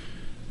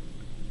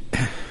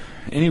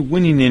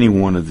 winning any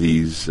one of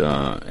these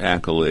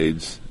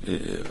accolades,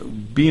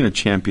 being a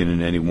champion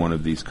in any one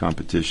of these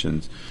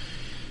competitions,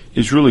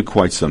 is really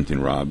quite something,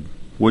 Rob.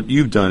 What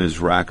you've done is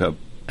rack up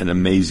an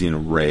amazing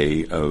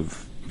array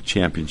of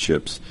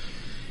championships,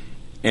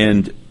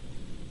 and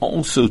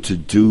also to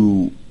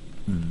do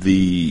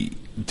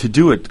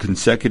it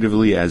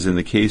consecutively, as in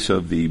the case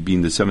of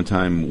being the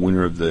 7-time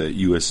winner of the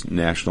U.S.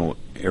 National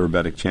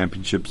Aerobatic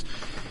Championships.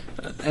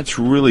 That's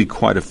really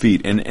quite a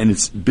feat, and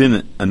it's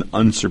been an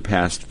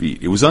unsurpassed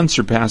feat. It was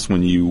unsurpassed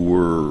when you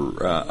were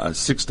a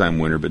 6-time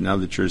winner, but now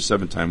that you're a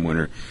 7-time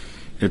winner,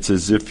 it's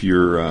as if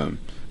you're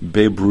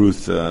Babe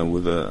Ruth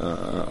with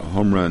a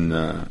home run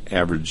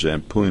average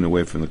pulling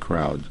away from the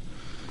crowd.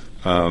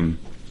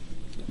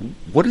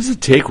 What does it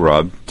take,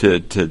 Rob, to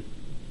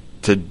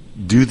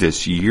do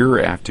this year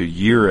after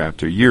year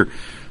after year?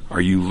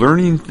 Are you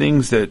learning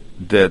things that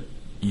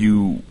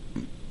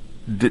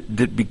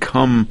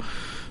become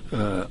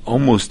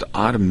almost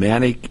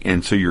automatic,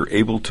 and so you're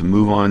able to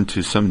move on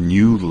to some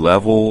new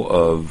level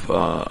of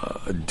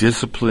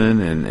discipline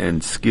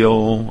and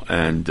skill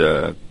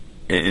and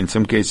in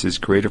some cases,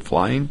 creative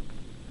flying?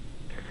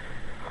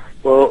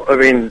 Well, I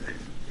mean,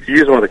 you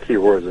use one of the key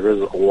words. There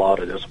is a lot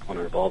of discipline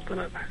involved in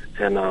it.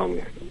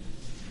 And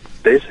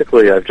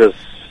basically, I've kind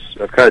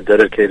of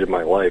dedicated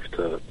my life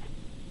to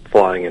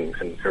flying and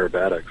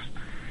aerobatics.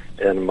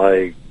 And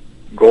my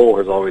goal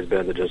has always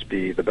been to just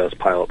be the best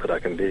pilot that I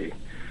can be.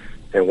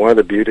 And one of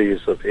the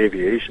beauties of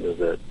aviation is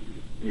that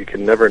you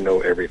can never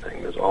know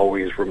everything. There's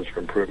always rooms for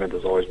improvement.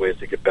 There's always ways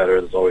to get better.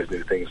 There's always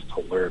new things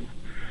to learn.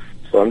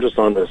 So I'm just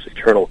on this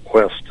eternal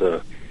quest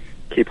to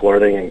keep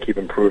learning and keep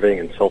improving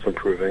and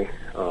self-improving.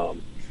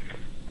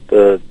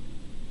 The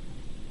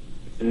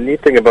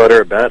neat thing about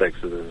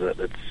aerobatics is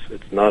that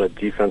it's not a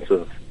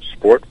defensive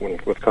sport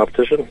with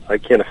competition. I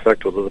can't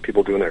affect what other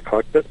people do in their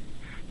cockpit.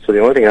 So the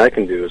only thing I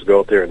can do is go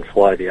out there and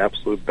fly the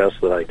absolute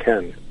best that I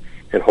can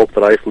and hope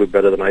that I flew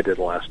better than I did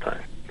last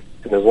time.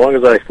 And as long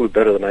as I flew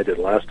better than I did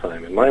last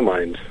time, in my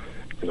mind,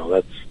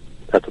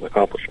 that's an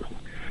accomplishment.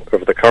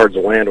 But if the cards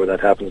land where that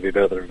happens to be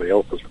better than everybody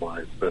else's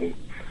flies, then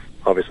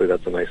obviously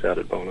that's a nice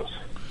added bonus.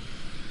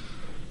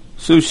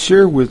 So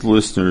share with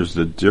listeners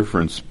the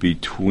difference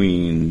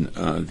between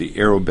the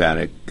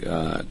aerobatic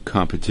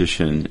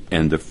competition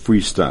and the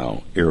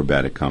freestyle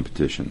aerobatic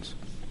competitions.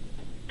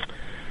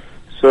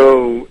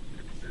 So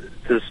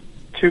there's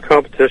two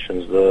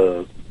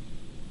competitions.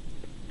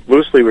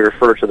 Loosely we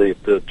refer to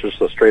just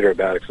the straight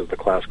aerobatics as the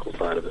classical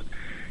side of it.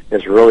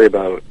 It's really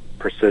about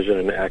precision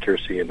and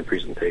accuracy in the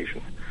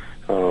presentation.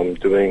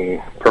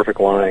 Doing perfect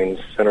lines,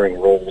 centering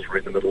rolls right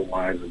in the middle of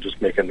lines, and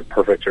just making the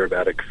perfect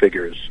aerobatic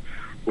figures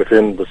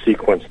within the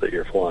sequence that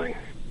you're flying.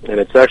 And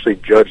it's actually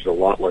judged a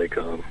lot like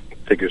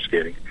figure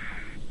skating.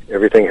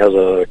 Everything has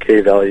a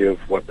K value of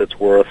what it's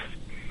worth.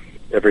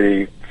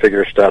 Every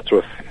figure starts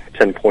with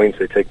 10 points.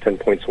 They take 10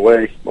 points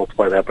away,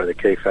 multiply that by the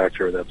K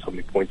factor, and that's how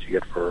many points you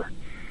get for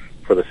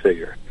the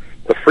figure.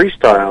 The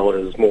freestyle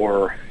is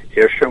more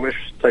air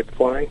show-ish type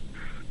flying,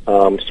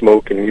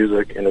 smoke and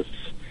music, and it's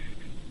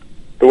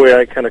the way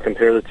I kind of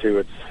compare the two.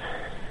 It's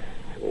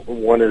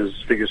one is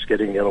figure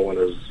skating, the other one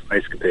is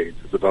ice capades.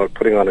 It's about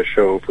putting on a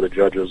show for the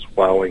judges,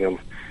 wowing them,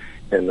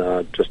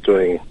 and just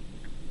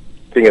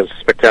being as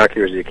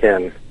spectacular as you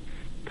can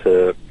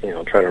to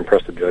try to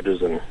impress the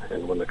judges and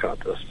win the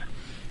contest.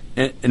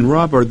 And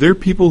Rob, are there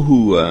people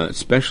who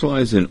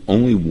specialize in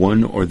only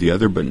one or the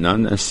other, but not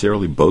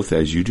necessarily both,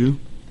 as you do?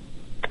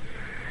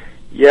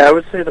 Yeah, I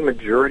would say the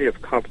majority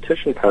of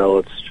competition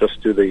pilots just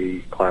do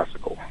the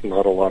classical.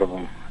 Not a lot of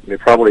them. I mean,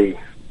 probably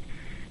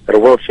at a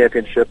world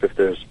championship, if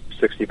there's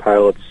 60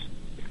 pilots,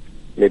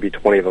 maybe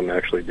 20 of them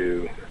actually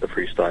do the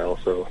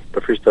freestyle. So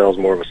the freestyle is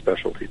more of a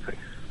specialty thing.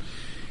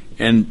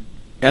 And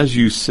as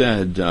you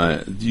said,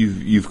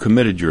 you've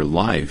committed your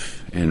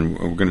life, and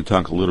we're going to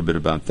talk a little bit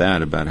about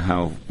that, about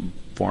how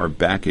far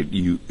back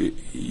you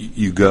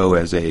go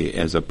as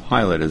a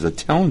pilot, as a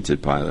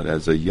talented pilot,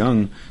 as a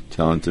young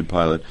talented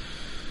pilot.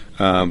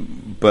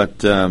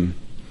 But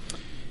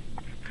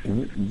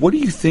what do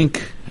you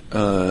think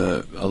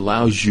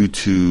allows you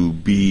to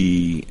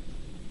be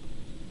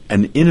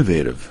an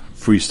innovative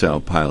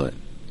freestyle pilot?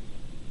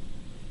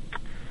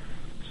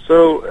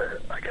 So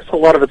I guess a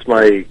lot of it's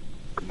my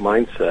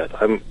mindset.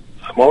 I'm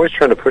always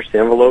trying to push the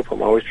envelope.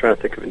 I'm always trying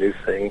to think of new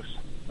things.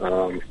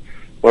 When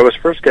I was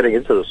first getting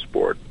into the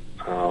sport,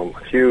 a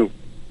few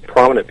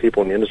prominent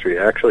people in the industry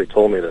actually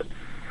told me that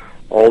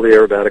all the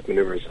aerobatic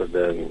maneuvers have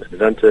been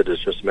invented.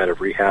 It's just a matter of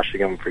rehashing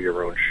them for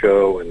your own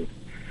show, and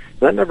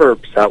that never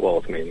sat well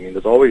with me. I mean,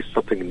 there's always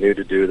something new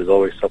to do. There's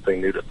always something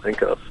new to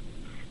think of.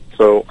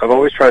 So I've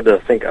always tried to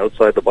think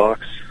outside the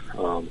box,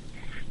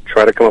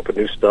 try to come up with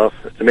new stuff.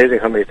 It's amazing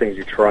how many things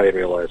you try and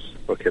realize,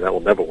 okay, that will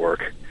never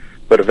work.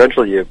 But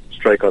eventually you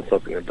strike on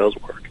something that does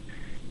work.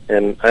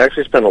 And I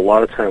actually spend a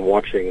lot of time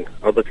watching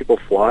other people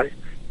fly,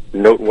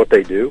 note what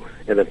they do,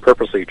 and then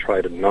purposely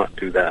try to not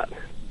do that,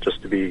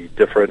 just to be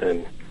different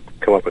and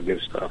come up with new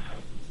stuff.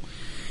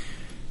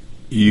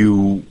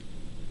 You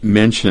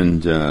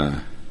mentioned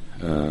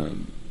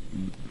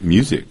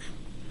music.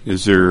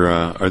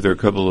 Are there a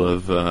couple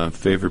of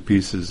favorite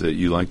pieces that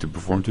you like to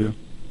perform to?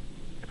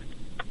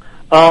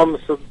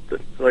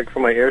 Like for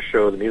my air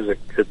show, the music,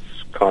 it's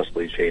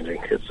constantly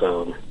changing. It's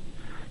the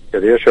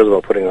air show is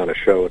about putting on a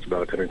show. It's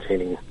about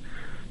entertaining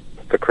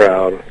the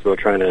crowd. It's about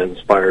trying to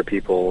inspire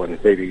people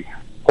and maybe,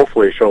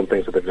 hopefully, show them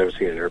things that they've never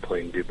seen an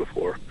airplane do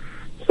before.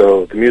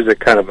 So the music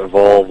kind of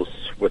evolves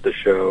with the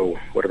show,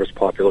 whatever's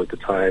popular at the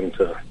time,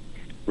 to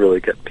really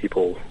get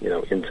people,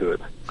 into it.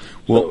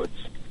 Well,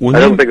 so I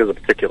don't think there's a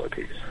particular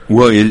piece.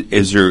 Well,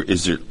 is there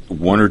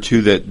one or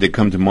two that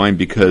come to mind?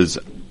 Because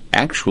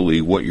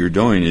actually, what you're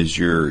doing is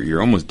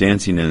you're almost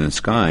dancing in the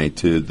sky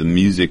to the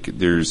music.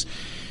 There's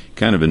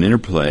kind of an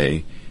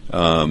interplay.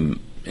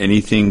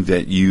 Anything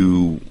that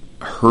you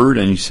heard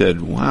and you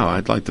said, "Wow,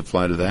 I'd like to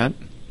fly to that"?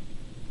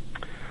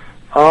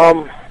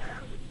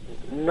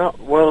 No.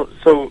 Well,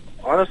 so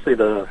honestly,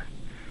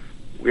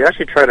 we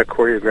actually try to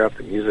choreograph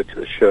the music to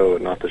the show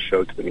and not the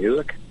show to the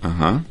music.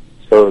 Uh-huh.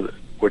 So,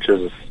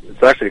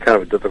 it's actually kind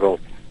of a difficult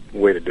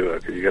way to do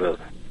it because you got to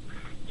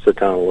sit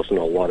down and listen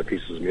to a lot of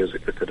pieces of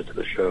music that fit into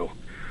the show.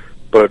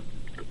 But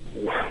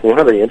one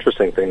of the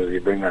interesting things is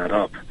you bring that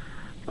up.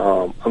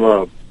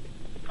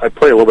 I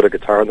play a little bit of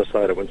guitar on the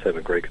side. I wouldn't say I'm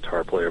a great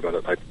guitar player,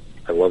 but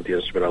I love the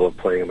instrument. I love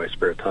playing in my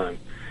spare time.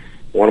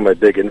 One of my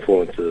big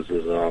influences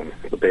is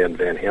the band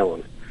Van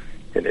Halen.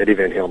 And Eddie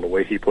Van Halen, the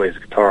way he plays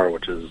guitar,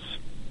 which is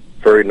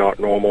very not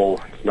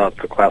normal, it's not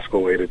the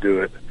classical way to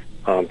do it.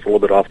 It's a little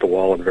bit off the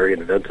wall and very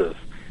inventive.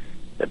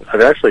 And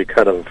I've actually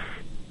kind of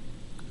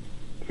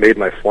made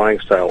my flying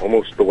style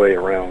almost the way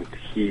around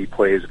he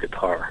plays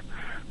guitar.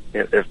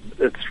 And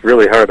it's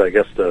really hard, I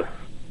guess, to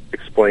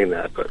explain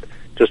that, but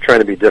just trying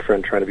to be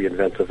different, trying to be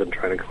inventive, and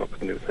trying to come up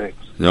with new things.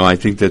 No, I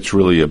think that's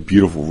really a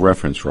beautiful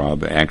reference,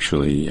 Rob.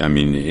 Actually, I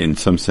mean, in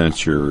some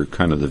sense, you're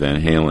kind of the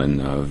Van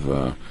Halen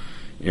of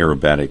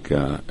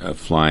aerobatic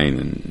flying,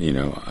 and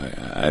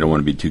I don't want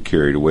to be too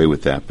carried away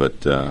with that,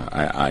 but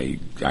I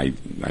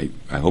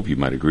hope you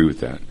might agree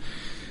with that.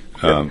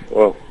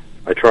 Well,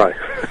 I try.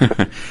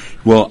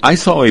 Well, I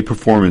saw a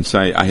performance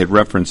I had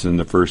referenced in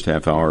the first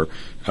half hour,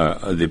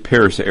 the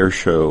Paris Air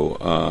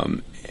Show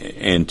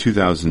in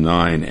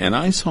 2009, and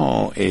I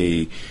saw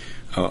a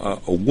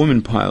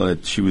woman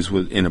pilot. She was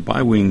in a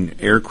bi-wing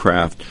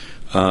aircraft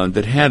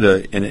that had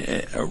a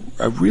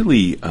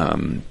really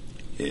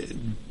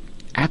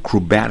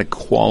acrobatic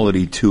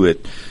quality to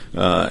it,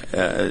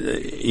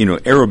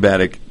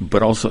 aerobatic,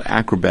 but also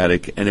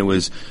acrobatic, and it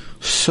was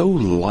so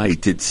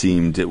light. It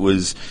seemed it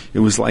was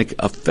like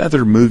a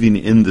feather moving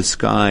in the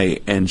sky,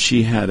 and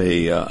she had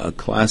a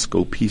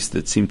classical piece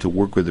that seemed to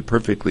work with it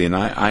perfectly. And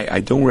I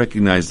don't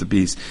recognize the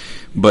piece,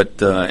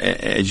 but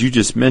as you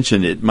just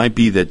mentioned, it might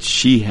be that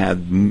she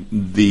had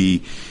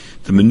the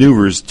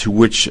maneuvers to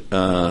which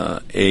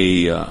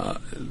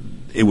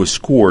it was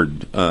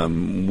scored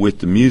with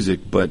the music,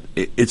 but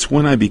it's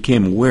when I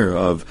became aware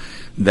of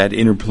that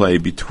interplay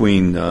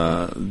between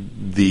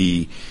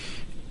the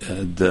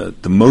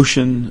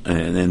motion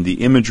and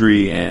the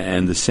imagery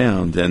and the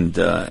sound, and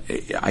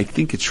I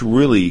think it's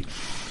really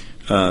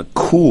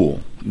cool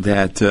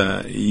that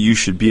you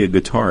should be a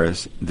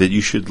guitarist, that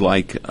you should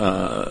like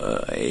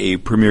a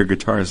premier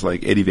guitarist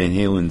like Eddie Van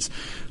Halen's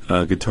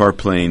guitar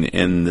playing,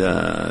 and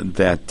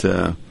that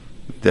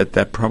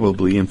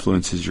probably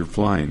influences your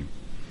flying.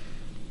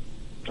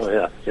 Oh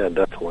yeah,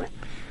 definitely.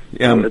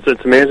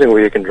 It's amazing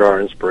where you can draw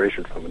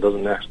inspiration from. It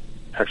doesn't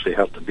actually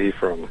have to be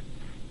from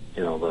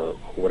the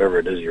whatever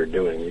it is you're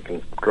doing. You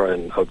can draw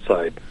in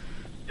outside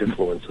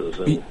influences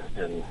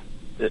and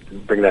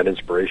bring that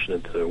inspiration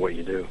into what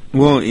you do.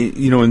 Well,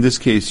 in this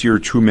case, you're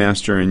a true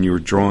master, and you're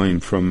drawing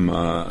from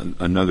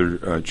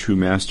another true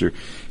master.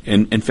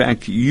 And in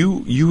fact,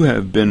 you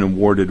have been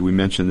awarded. We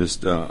mentioned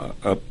this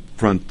up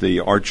front, the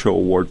Art Show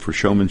Award for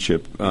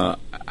Showmanship.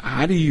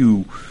 How do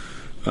you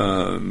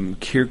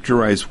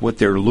characterize what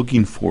they're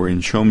looking for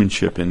in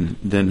showmanship, and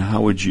then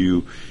how would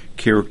you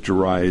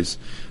characterize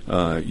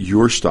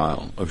your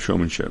style of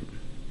showmanship?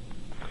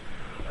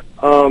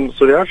 So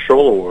the Art Show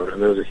Award,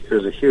 and it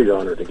was a huge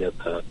honor to get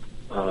that.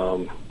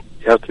 You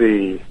have to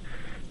be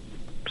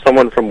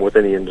someone from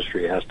within the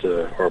industry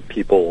or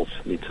people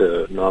need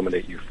to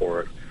nominate you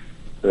for it.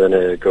 And then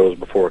it goes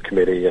before a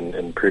committee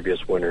and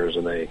previous winners,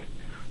 and they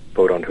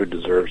vote on who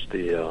deserves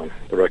the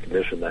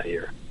recognition that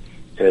year.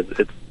 And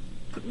it's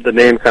the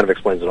name kind of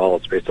explains it all.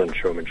 It's based on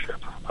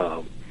showmanship.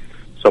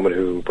 Someone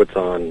who puts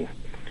on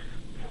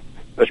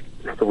a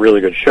really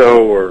good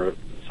show, or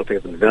something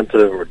that's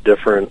inventive or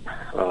different.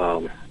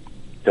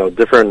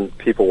 Different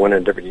people win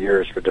in different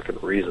years for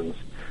different reasons,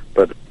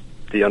 but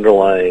the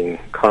underlying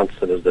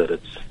constant is that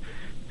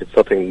it's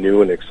something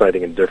new and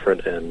exciting and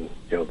different, and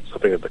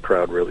something that the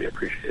crowd really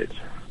appreciates.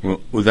 Well,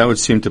 that would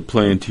seem to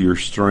play into your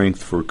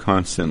strength for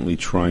constantly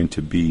trying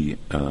to be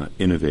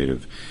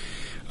innovative.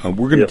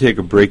 We're going to take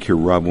a break here,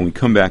 Rob. When we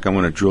come back, I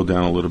want to drill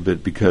down a little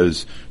bit,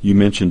 because you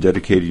mentioned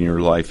dedicating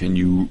your life, and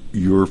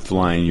your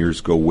flying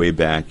years go way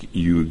back.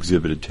 You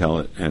exhibited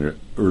talent at an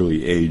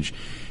early age,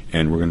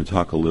 and we're going to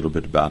talk a little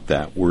bit about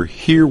that. We're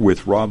here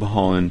with Rob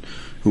Holland,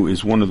 who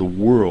is one of the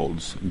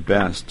world's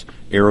best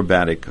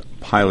aerobatic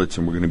pilots,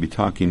 and we're going to be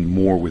talking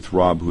more with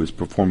Rob, who is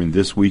performing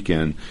this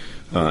weekend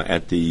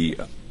at the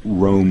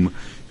Rome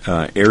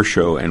Air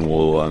Show, and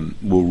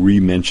we'll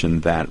re-mention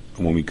that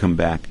when we come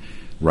back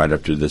right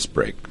after this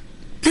break.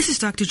 This is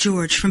Dr.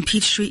 George from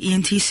Peachtree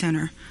ENT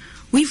Center.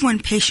 We've won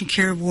patient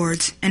care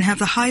awards and have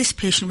the highest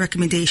patient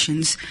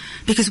recommendations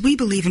because we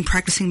believe in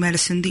practicing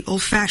medicine the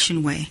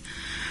old-fashioned way.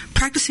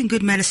 Practicing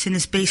good medicine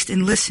is based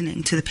in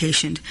listening to the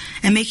patient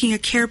and making a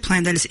care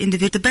plan that is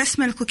individual. The best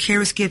medical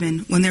care is given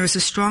when there is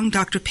a strong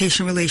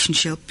doctor-patient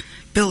relationship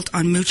built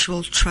on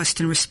mutual trust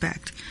and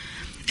respect.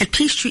 At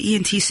Peachtree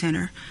ENT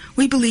Center,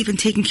 we believe in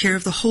taking care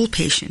of the whole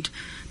patient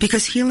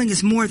because healing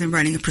is more than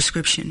writing a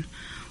prescription.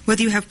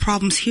 Whether you have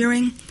problems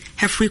hearing,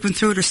 have frequent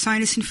throat or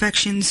sinus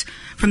infections,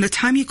 from the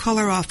time you call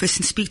our office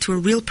and speak to a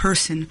real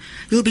person,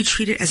 you'll be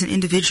treated as an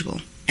individual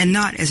and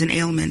not as an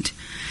ailment.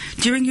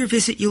 During your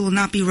visit, you will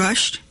not be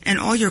rushed, and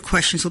all your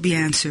questions will be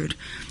answered.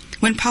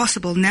 When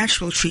possible,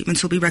 natural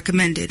treatments will be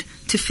recommended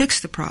to fix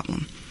the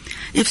problem.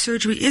 If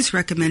surgery is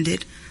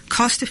recommended,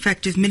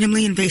 cost-effective,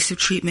 minimally invasive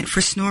treatment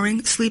for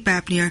snoring, sleep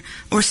apnea,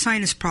 or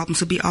sinus problems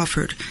will be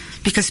offered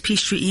because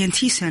Peachtree ENT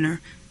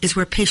Center is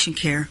where patient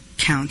care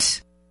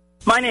counts.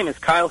 My name is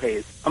Kyle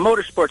Hayes, a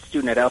motorsports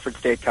student at Alfred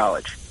State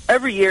College.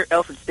 Every year,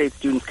 Alfred State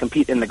students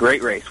compete in the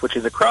Great Race, which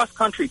is a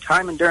cross-country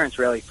time endurance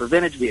rally for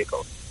vintage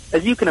vehicles.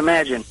 As you can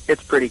imagine,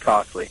 it's pretty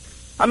costly.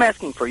 I'm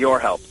asking for your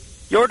help.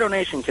 Your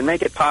donation can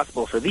make it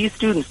possible for these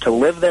students to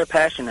live their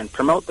passion and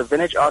promote the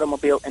vintage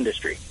automobile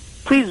industry.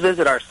 Please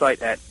visit our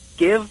site at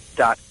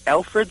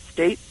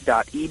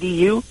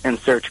give.alfredstate.edu and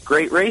search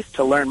Great Race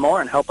to learn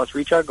more and help us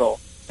reach our goal.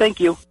 Thank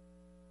you.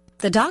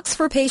 The Docs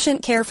for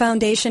Patient Care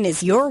Foundation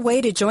is your way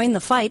to join the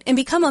fight and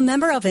become a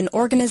member of an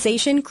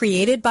organization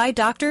created by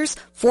doctors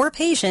for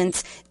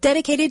patients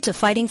dedicated to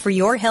fighting for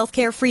your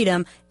healthcare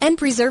freedom and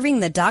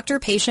preserving the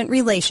doctor-patient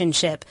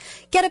relationship.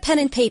 Get a pen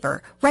and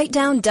paper. Write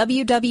down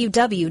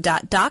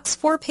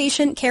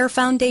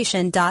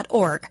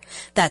www.docsforpatientcarefoundation.org.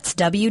 That's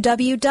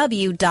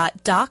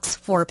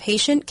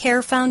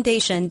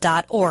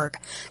www.docsforpatientcarefoundation.org.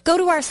 Go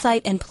to our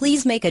site and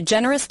please make a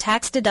generous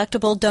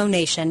tax-deductible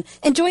donation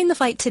and join the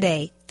fight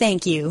today.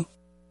 Thank you.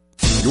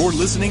 You're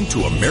listening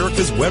to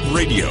America's Web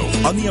Radio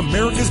on the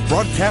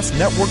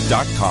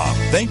AmericasBroadcastNetwork.com.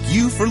 Thank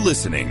you for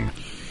listening.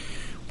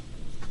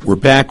 We're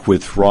back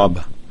with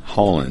Rob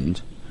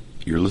Holland.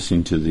 You're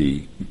listening to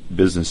the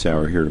Business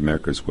Hour here at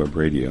America's Web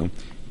Radio.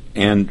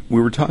 And we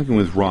were talking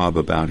with Rob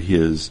about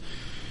his,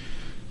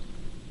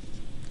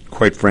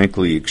 quite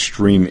frankly,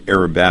 extreme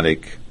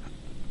aerobatic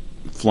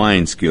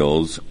flying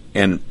skills.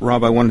 And,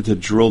 Rob, I wanted to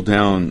drill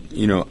down,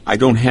 I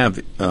don't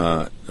have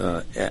an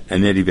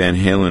Eddie Van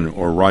Halen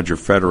or Roger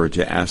Federer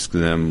to ask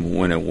them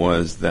when it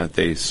was that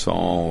they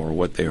saw or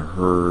what they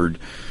heard,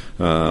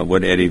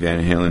 what Eddie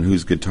Van Halen,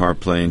 whose guitar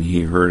playing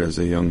he heard as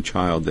a young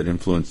child that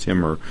influenced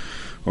him, or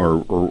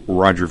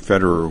Roger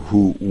Federer,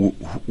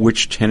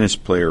 which tennis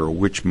player or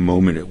which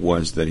moment it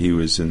was that he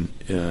was in,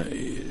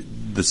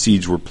 the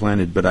seeds were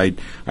planted. But I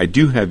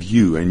do have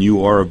you, and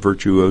you are a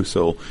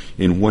virtuoso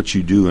in what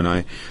you do, and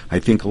I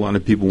think a lot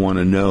of people want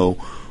to know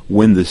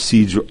when the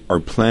seeds are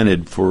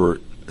planted for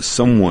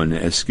someone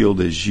as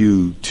skilled as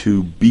you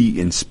to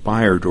be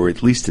inspired or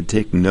at least to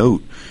take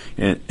note.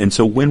 And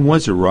so when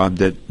was it, Rob,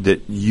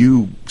 that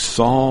you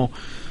saw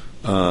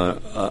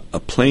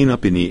a plane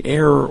up in the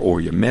air,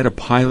 or you met a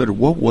pilot, or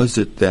what was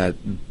it that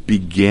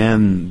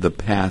began the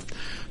path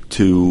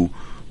to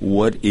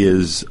what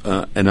is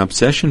an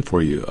obsession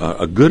for you,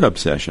 a good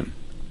obsession?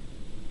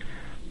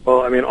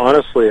 Well, I mean,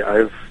 honestly,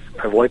 I've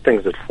liked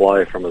things that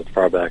fly from as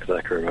far back as I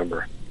can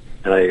remember.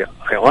 And I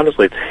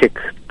honestly think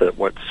that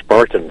what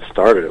sparked and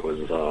started it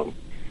was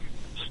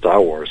Star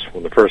Wars.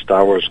 When the first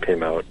Star Wars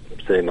came out,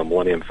 seeing the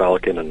Millennium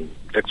Falcon and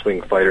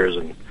X-Wing fighters,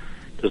 and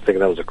just thinking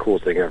that was the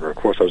coolest thing ever. Of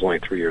course, I was only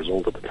 3 years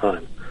old at the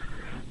time.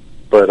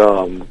 But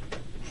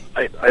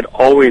I'd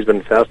always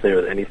been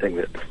fascinated with anything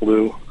that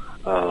flew.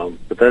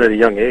 But then at a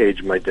young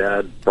age, my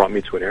dad brought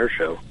me to an air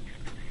show.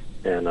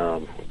 And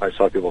I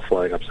saw people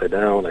flying upside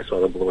down. I saw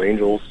the Blue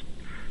Angels.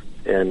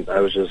 And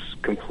I was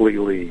just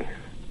completely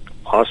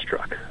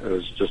awestruck. It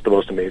was just the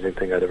most amazing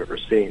thing I'd ever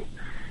seen.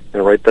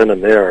 And right then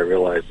and there, I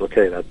realized,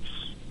 okay,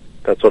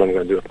 that's what I'm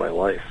going to do with my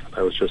life.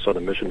 I was just on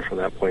a mission from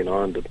that point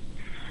on to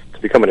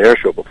become an air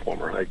show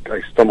performer.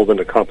 I stumbled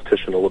into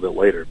competition a little bit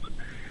later,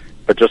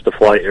 but just to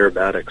fly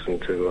aerobatics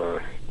and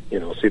to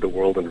see the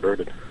world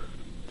inverted.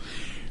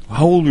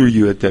 How old were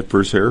you at that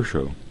first air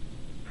show?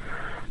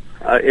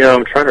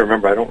 I'm trying to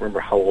remember. I don't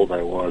remember how old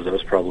I was. I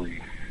was probably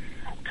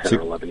 10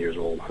 or 11 years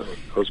old.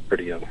 I was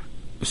pretty young.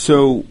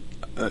 So,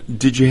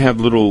 did you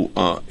have little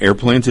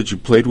airplanes that you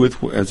played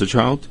with as a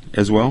child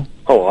as well?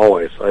 Oh,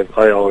 always.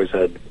 I always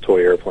had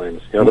toy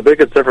airplanes. The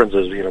biggest difference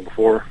is,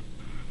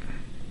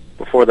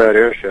 before that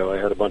air show, I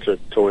had a bunch of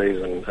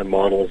toys and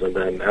models, and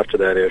then after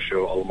that air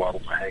show, all the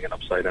models were hanging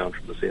upside down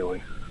from the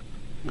ceiling.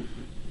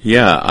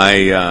 Yeah,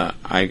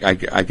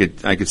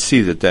 I could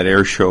see that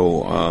air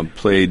show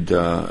played.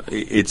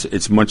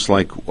 It's much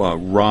like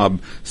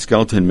Rob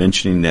Skelton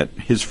mentioning that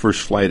his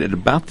first flight at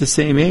about the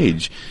same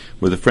age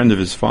with a friend of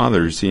his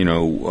father's. It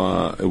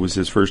was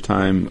his first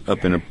time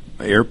up in a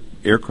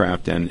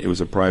aircraft, and it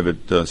was a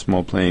private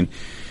small plane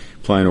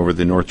flying over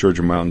the North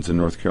Georgia mountains and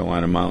North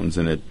Carolina mountains,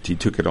 and he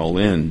took it all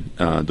in.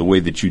 The way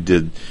that you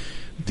did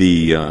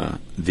the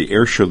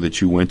air show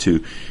that you went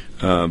to,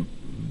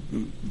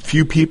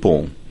 few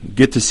people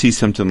get to see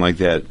something like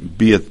that,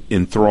 be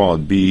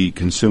enthralled, be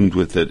consumed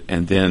with it,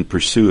 and then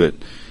pursue it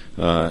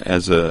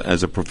as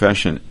a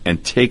profession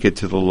and take it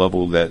to the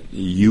level that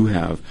you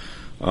have.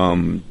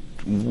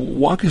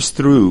 Walk us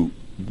through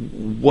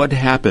what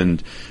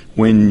happened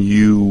when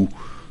you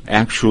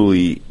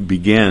actually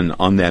began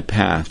on that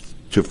path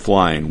to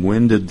flying.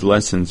 When did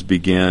lessons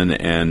begin,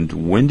 and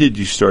when did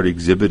you start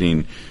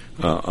exhibiting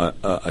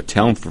a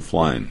talent for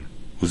flying?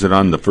 Was it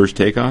on the first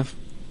takeoff?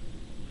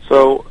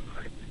 So,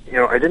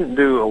 I didn't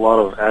do a lot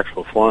of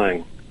actual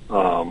flying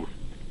until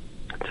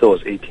I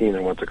was 18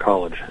 and went to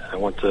college. I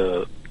went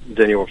to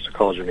Daniel Webster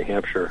College in New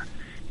Hampshire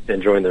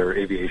and joined their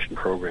aviation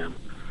program.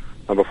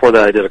 Before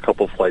that, I did a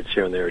couple flights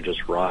here and there,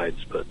 just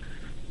rides. But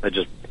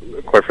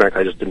quite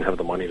frankly, I just didn't have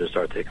the money to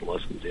start taking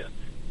lessons yet.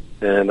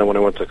 And then when I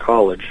went to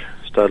college,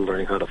 started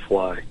learning how to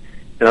fly.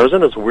 And I was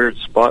in this weird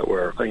spot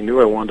where I knew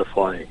I wanted to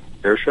fly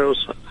air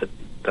shows.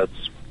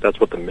 That's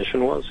what the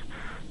mission was.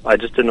 I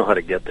just didn't know how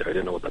to get there. I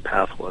didn't know what the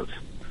path was.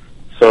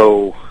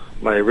 So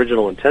my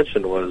original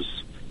intention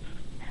was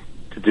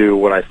to do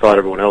what I thought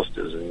everyone else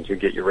does, and you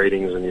get your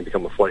ratings and you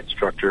become a flight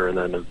instructor and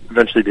then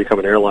eventually become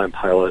an airline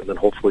pilot, and then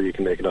hopefully you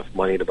can make enough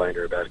money to buy an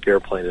aerobatic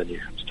airplane and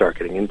you start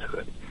getting into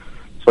it.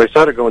 So I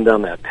started going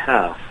down that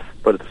path,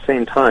 but at the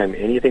same time,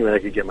 anything that I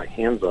could get my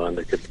hands on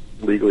that could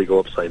legally go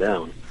upside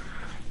down,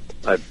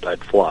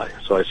 I'd fly.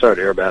 So I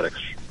started aerobatics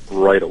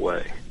right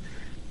away.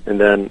 And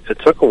then it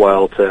took a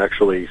while to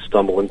actually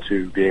stumble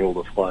into being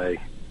able to fly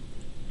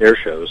air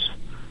shows.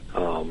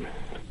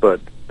 But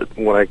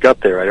when I got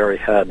there, I already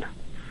had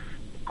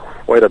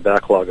quite a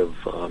backlog of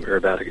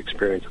aerobatic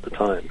experience at the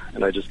time,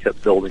 and I just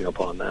kept building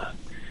upon that.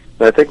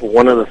 And I think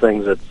one of the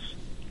things that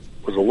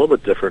was a little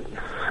bit different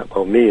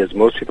about me is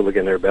most people that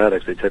get in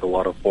aerobatics, they take a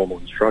lot of formal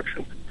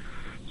instruction.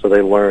 So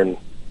they learn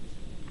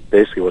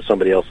basically what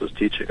somebody else is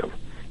teaching them.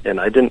 And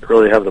I didn't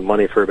really have the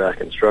money for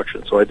aerobatic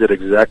instruction, so I did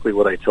exactly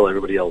what I tell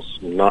everybody else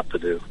not to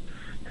do.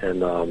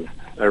 And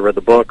I read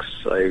the books,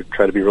 I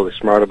tried to be really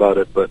smart about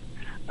it, but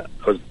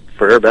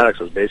for aerobatics,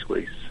 I was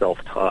basically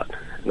self-taught.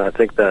 And I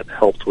think that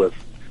helped with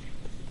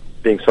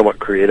being somewhat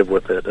creative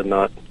with it and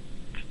not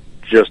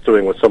just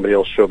doing what somebody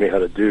else showed me how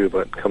to do,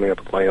 but coming up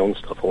with my own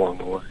stuff along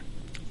the way.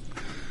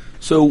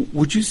 So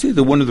would you say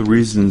that one of the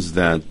reasons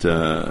that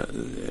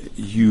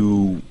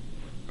you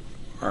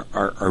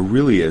are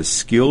really as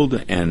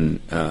skilled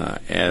and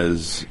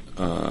as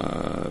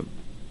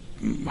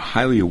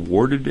highly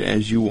awarded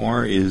as you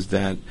are is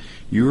that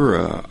you're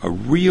a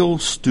real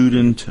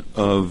student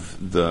of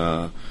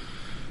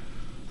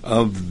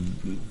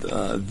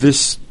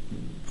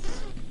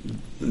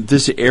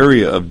this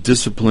area of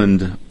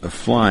disciplined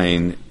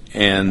flying,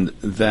 and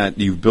that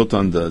you've built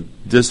on the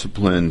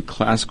disciplined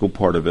classical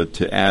part of it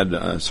to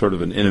add sort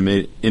of an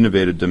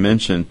innovative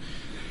dimension,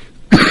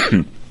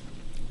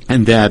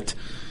 and that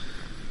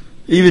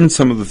even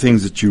some of the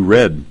things that you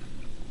read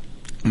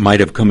might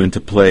have come into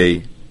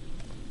play,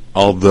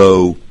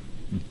 although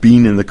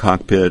being in the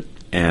cockpit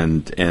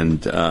and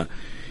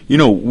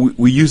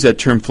we use that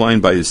term flying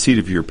by the seat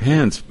of your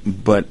pants,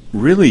 but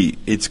really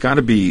it's got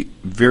to be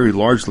very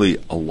largely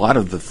a lot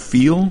of the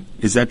feel.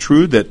 Is that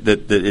true, that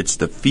it's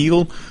the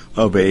feel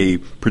of a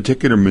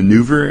particular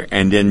maneuver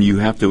and then you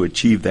have to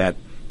achieve that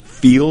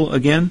feel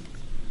again?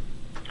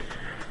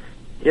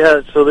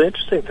 Yeah, so the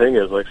interesting thing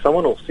is, like,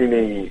 someone will see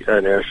me at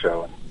an air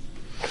show and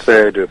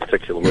say I do a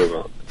particular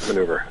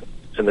maneuver,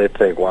 and they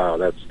think, wow,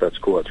 that's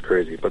cool, that's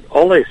crazy. But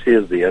all they see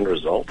is the end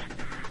result.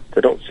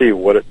 They don't see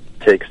what it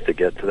takes to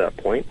get to that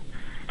point.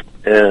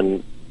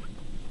 And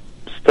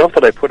stuff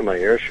that I put in my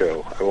air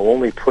show, I will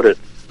only put it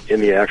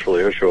in the actual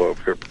air show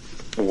if it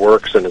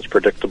works and it's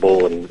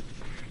predictable and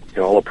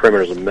all the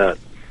parameters are met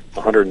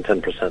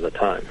 110% of the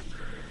time.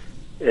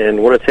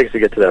 And what it takes to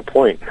get to that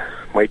point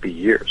might be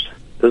years.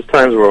 There's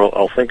times where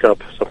I'll think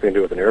up something to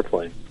do with an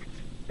airplane,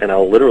 and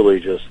I'll literally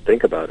just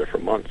think about it for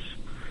months.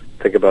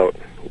 Think about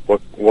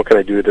what can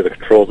I do to the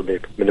controls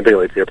to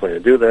manipulate the airplane to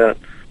do that.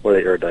 What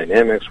are the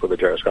aerodynamics? What are the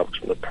gyroscopics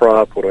from the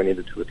prop? What do I need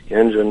to do with the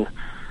engine?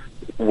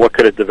 What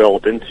could it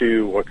develop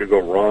into? What could go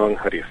wrong?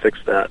 How do you fix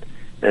that?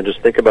 And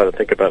just think about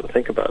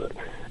it.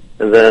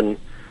 And then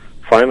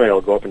finally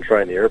I'll go up and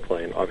try in the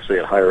airplane, obviously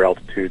at higher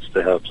altitudes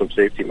to have some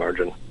safety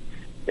margin.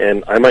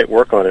 And I might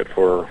work on it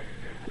for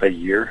a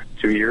year,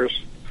 2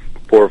 years,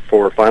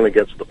 before it finally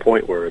gets to the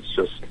point where it's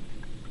just,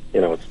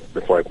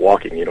 it's like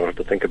walking. You don't have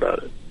to think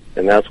about it.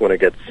 And that's when it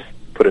gets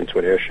put into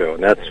an air show.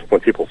 And that's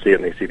when people see it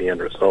and they see the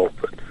end result.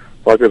 But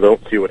a lot of people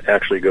don't see what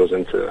actually goes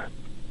into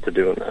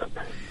doing that.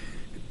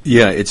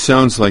 Yeah, it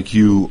sounds like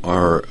you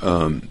are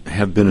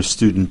have been a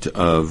student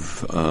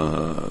of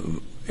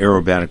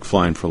aerobatic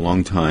flying for a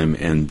long time,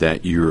 and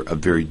that you're a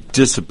very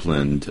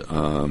disciplined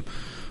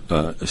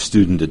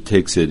student that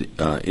takes it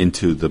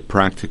into the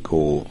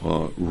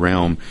practical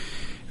realm.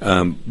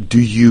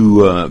 Do you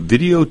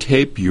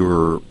videotape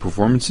your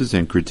performances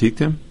and critique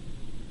them?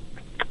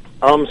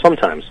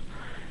 Sometimes.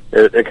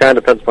 It kind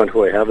of depends upon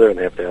who I have there, and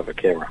they have to have a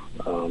camera.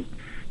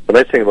 The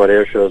nice thing about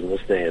air shows in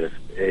this day and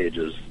age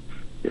is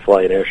you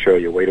fly an air show,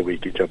 you wait a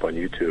week, you jump on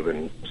YouTube,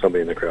 and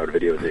somebody in the crowd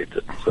videotapes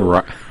it.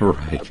 So,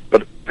 right.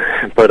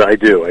 But I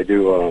do.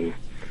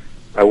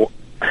 I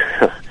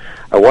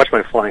watch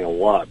my flying a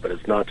lot, but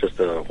it's not just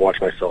to watch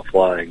myself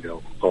fly and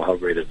go, oh, how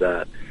great is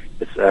that?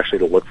 It's actually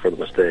to look for the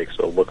mistakes.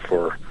 So look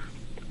for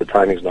the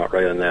timing's not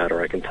right on that,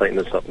 or I can tighten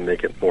this up and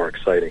make it more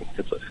exciting.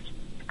 It's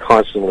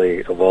constantly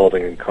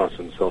evolving and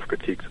constant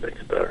self-critique to make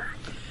it better.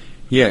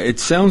 Yeah, it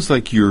sounds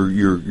like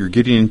you're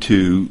getting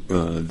into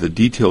the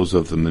details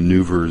of the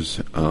maneuvers,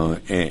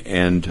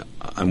 and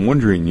I'm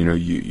wondering,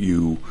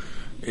 you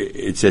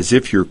it's as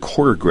if you're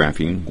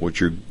choreographing what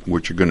you're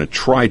going to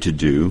try to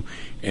do,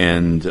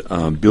 and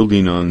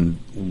building on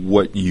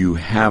what you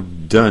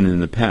have done in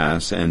the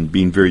past, and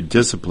being very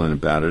disciplined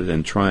about it,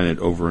 and trying it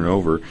over and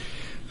over.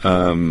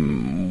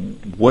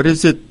 What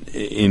is it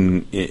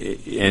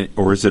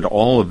or is it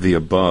all of the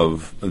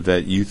above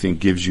that you think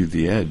gives you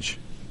the edge?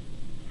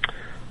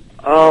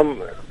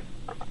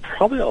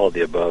 Probably all of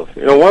the above.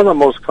 One of the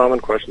most common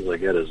questions I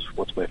get is,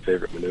 what's my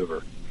favorite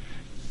maneuver?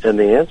 And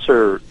the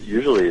answer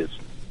usually is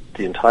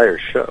the entire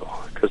show.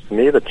 Because to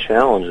me, the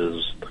challenge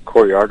is the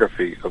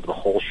choreography of the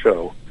whole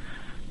show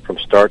from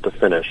start to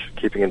finish,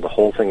 keeping the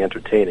whole thing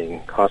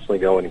entertaining, constantly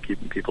going and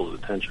keeping people's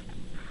attention.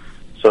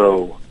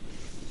 So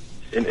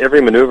in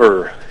every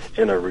maneuver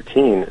in a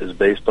routine is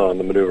based on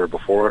the maneuver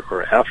before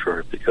or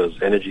after it,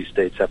 because energy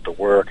states have to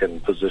work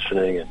and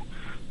positioning, and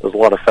there's a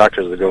lot of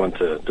factors that go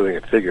into doing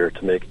a figure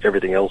to make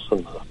everything else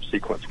in the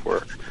sequence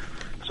work.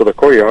 So the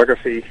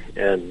choreography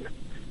and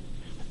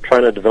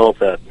trying to develop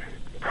that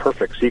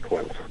perfect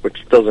sequence,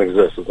 which doesn't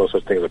exist. There's no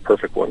such thing as a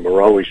perfect one.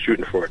 We're always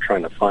shooting for it,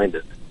 trying to find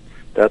it.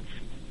 That's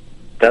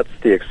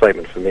the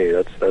excitement for me.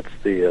 That's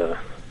the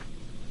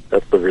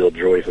real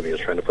joy for me, is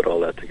trying to put all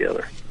that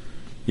together.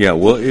 Yeah,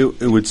 well,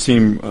 it would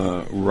seem,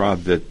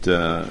 Rob,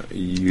 that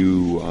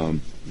you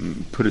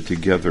put it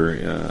together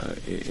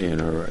in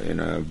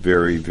a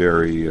very,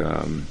 very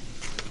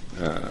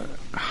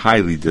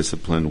highly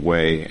disciplined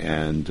way,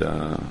 and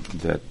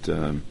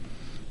that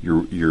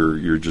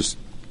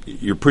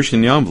you're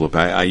pushing the envelope.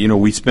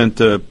 We spent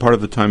part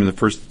of the time in the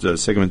first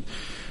segment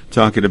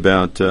talking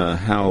about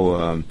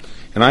how.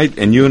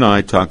 And you and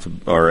I talked,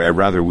 or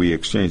rather we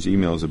exchanged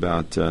emails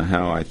about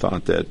how I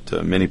thought that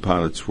many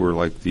pilots were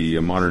like the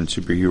modern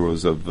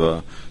superheroes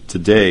of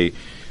today,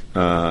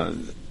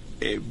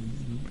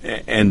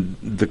 and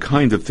the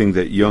kind of thing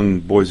that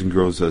young boys and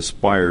girls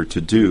aspire to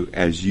do,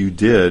 as you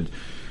did,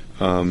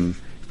 and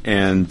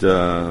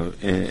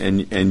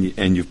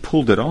you've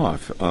pulled it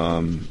off.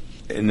 And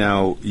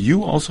now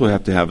you also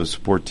have to have a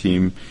support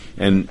team,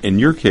 and in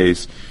your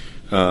case,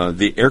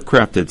 the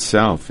aircraft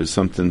itself is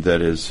something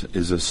that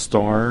is a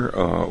star,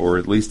 or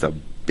at least a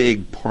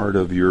big part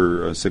of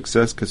your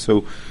success.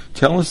 So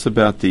tell us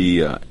about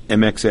the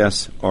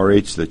MXS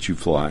RH that you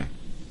fly.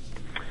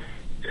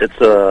 It's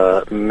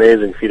an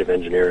amazing feat of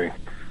engineering.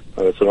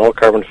 It's an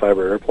all-carbon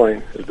fiber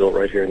airplane. It's built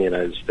right here in the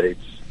United States.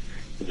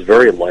 It's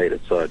very light.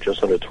 It's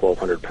just under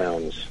 1,200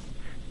 pounds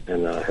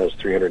and has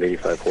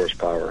 385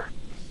 horsepower.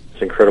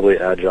 It's incredibly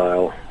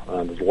agile.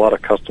 There's a lot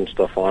of custom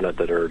stuff on it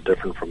that are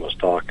different from a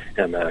stock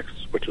MX,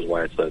 which is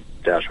why it's a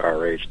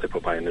 -RH. They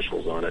put my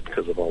initials on it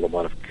because of all the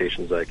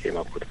modifications I came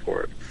up with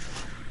for it.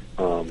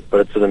 But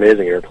it's an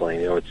amazing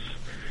airplane. It's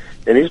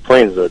in these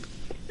planes that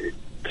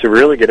to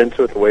really get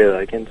into it the way that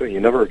I can do it, you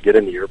never get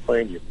in the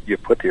airplane. You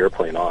put the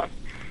airplane on.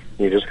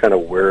 You just kind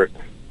of wear it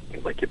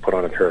like you put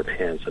on a pair of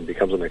pants, and it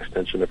becomes an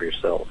extension of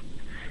yourself.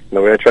 And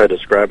the way I try to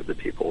describe it to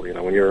people,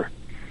 when you're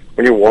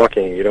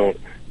walking, you don't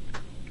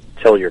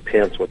tell your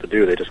pants what to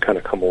do. They just kind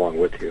of come along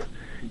with you.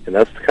 And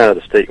that's kind of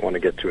the state you want to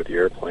get to with the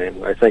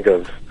airplane. I think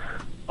of,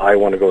 I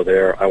want to go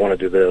there, I want to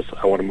do this,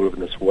 I want to move in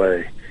this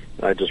way,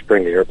 and I just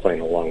bring the airplane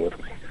along with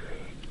me.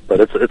 But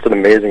it's an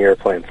amazing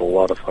airplane. It's a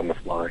lot of fun to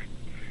fly.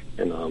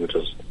 And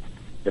just,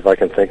 if I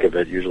can think of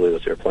it, usually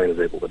this airplane is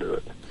able to do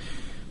it.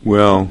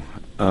 Well,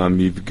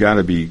 you've got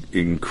to be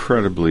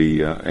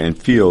incredibly and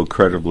feel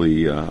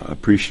incredibly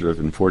appreciative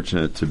and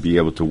fortunate to be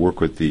able to work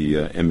with the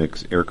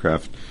MX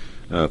aircraft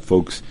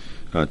folks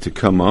to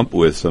come up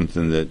with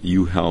something that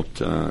you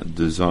helped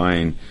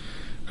design,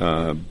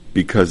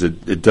 because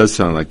it does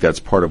sound like that's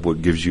part of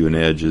what gives you an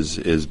edge,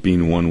 is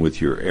being one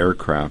with your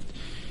aircraft.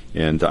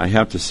 And I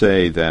have to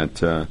say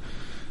that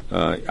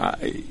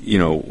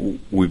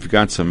we've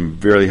got some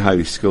very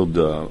highly skilled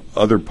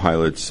other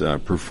pilots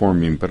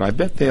performing, but I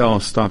bet they all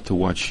stop to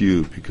watch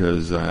you,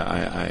 because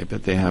I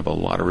bet they have a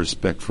lot of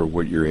respect for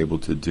what you're able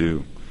to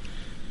do.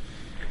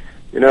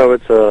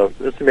 It's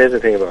the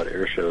amazing thing about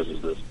air shows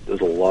is there's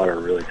a lot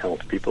of really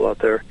talented people out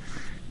there.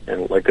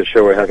 And like the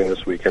show we're having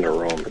this weekend in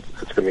Rome,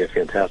 it's going to be a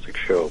fantastic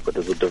show, but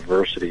there's a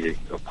diversity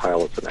of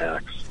pilots and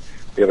acts.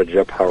 We have a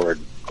jet-powered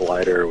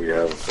glider, we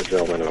have a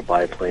gentleman in a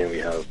biplane, we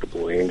have the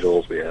Blue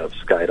Angels, we have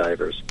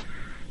skydivers,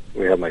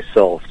 we have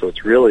myself. So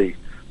it's really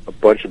a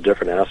bunch of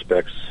different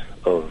aspects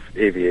of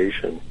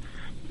aviation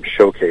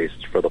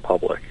showcased for the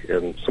public,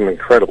 and some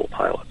incredible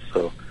pilots.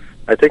 So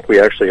I think we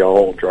actually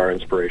all draw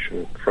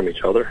inspiration from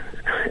each other.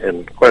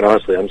 And quite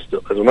honestly, I'm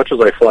still, as much as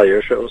I fly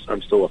air shows,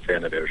 I'm still a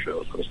fan of air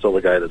shows. I'm still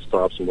the guy that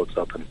stops and looks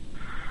up and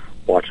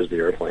watches the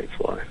airplane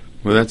fly.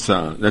 Well,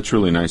 that's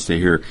really nice to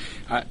hear.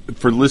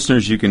 For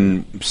listeners, you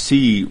can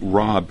see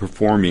Rob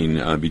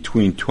performing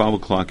between 12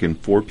 o'clock and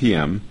 4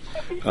 p.m.,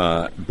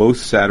 both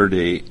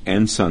Saturday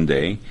and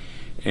Sunday.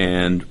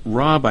 And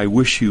Rob, I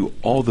wish you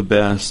all the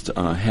best.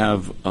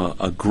 Have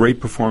a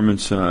great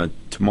performance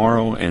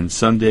tomorrow and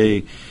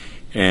Sunday.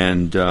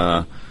 And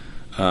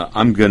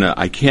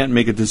I can't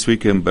make it this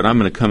weekend, but I'm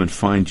gonna come and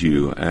find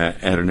you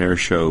at an air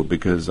show,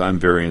 because I'm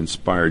very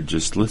inspired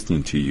just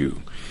listening to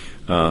you.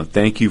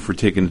 Thank you for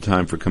taking the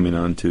time for coming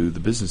on to the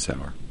Business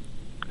Hour.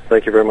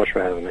 Thank you very much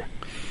for having me.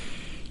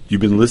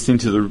 You've been listening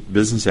to the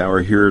Business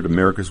Hour here at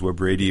America's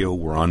Web Radio.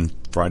 We're on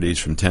Fridays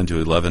from 10 to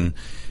 11.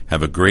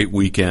 Have a great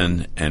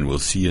weekend, and we'll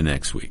see you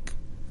next week.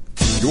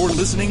 You're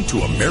listening to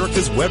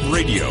America's Web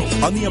Radio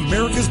on the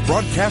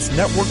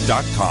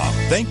AmericasBroadcastNetwork.com.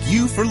 Thank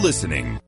you for listening.